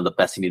is one of the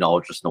best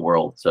immunologists in the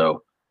world.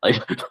 So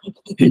like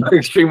you're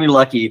extremely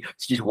lucky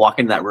to just walk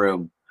in that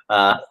room.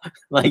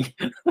 Like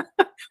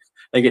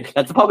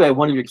that's probably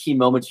one of your key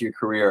moments in your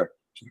career,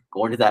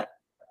 going to that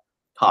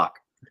talk.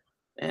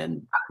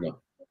 And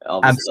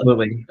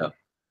absolutely.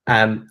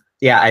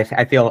 Yeah,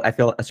 I feel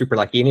super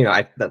lucky.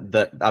 And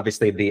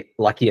obviously the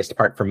luckiest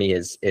part for me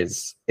is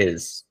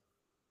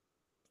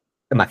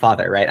my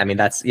father, right? I mean,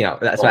 that's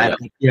why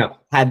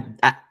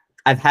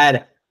I've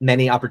had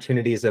many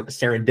opportunities of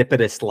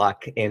serendipitous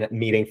luck in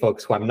meeting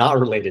folks who I'm not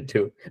related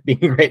to being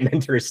great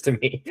mentors to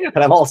me.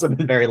 But I've also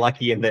been very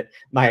lucky in that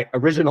my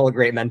original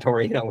great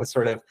mentor,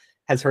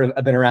 has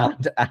been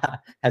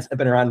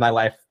around my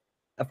life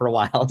for a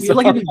while. You're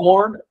lucky to be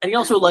born, and you're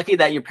also lucky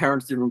that your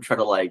parents didn't try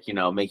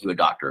to make you a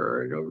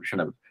doctor or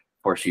trying to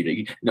force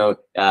you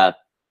to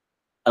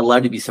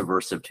allowed to be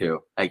subversive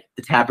too. Like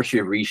the tapestry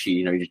of Rishi,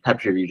 you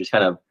just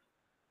kind of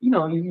you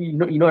know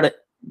how to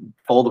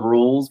follow the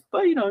rules,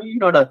 but you know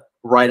how to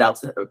write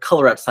outside,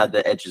 color outside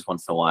the edges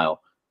once in a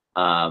while,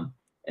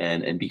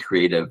 and be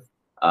creative.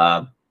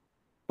 Well,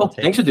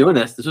 thanks for doing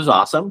this. This was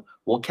awesome.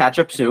 We'll catch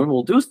up soon.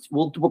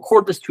 We'll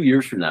record this 2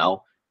 years from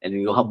now, and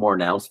you'll have more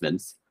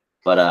announcements.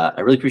 But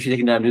I really appreciate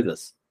taking time to do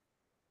this.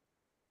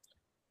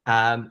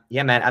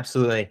 Yeah, man,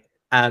 absolutely.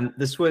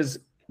 This was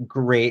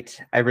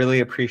great. I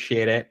really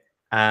appreciate it.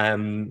 Had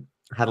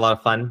a lot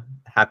of fun.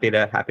 Happy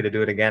to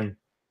do it again.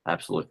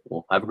 Absolutely.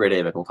 Well, have a great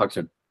day, Vic. We'll talk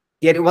soon.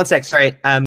 Yeah, one sec. Sorry.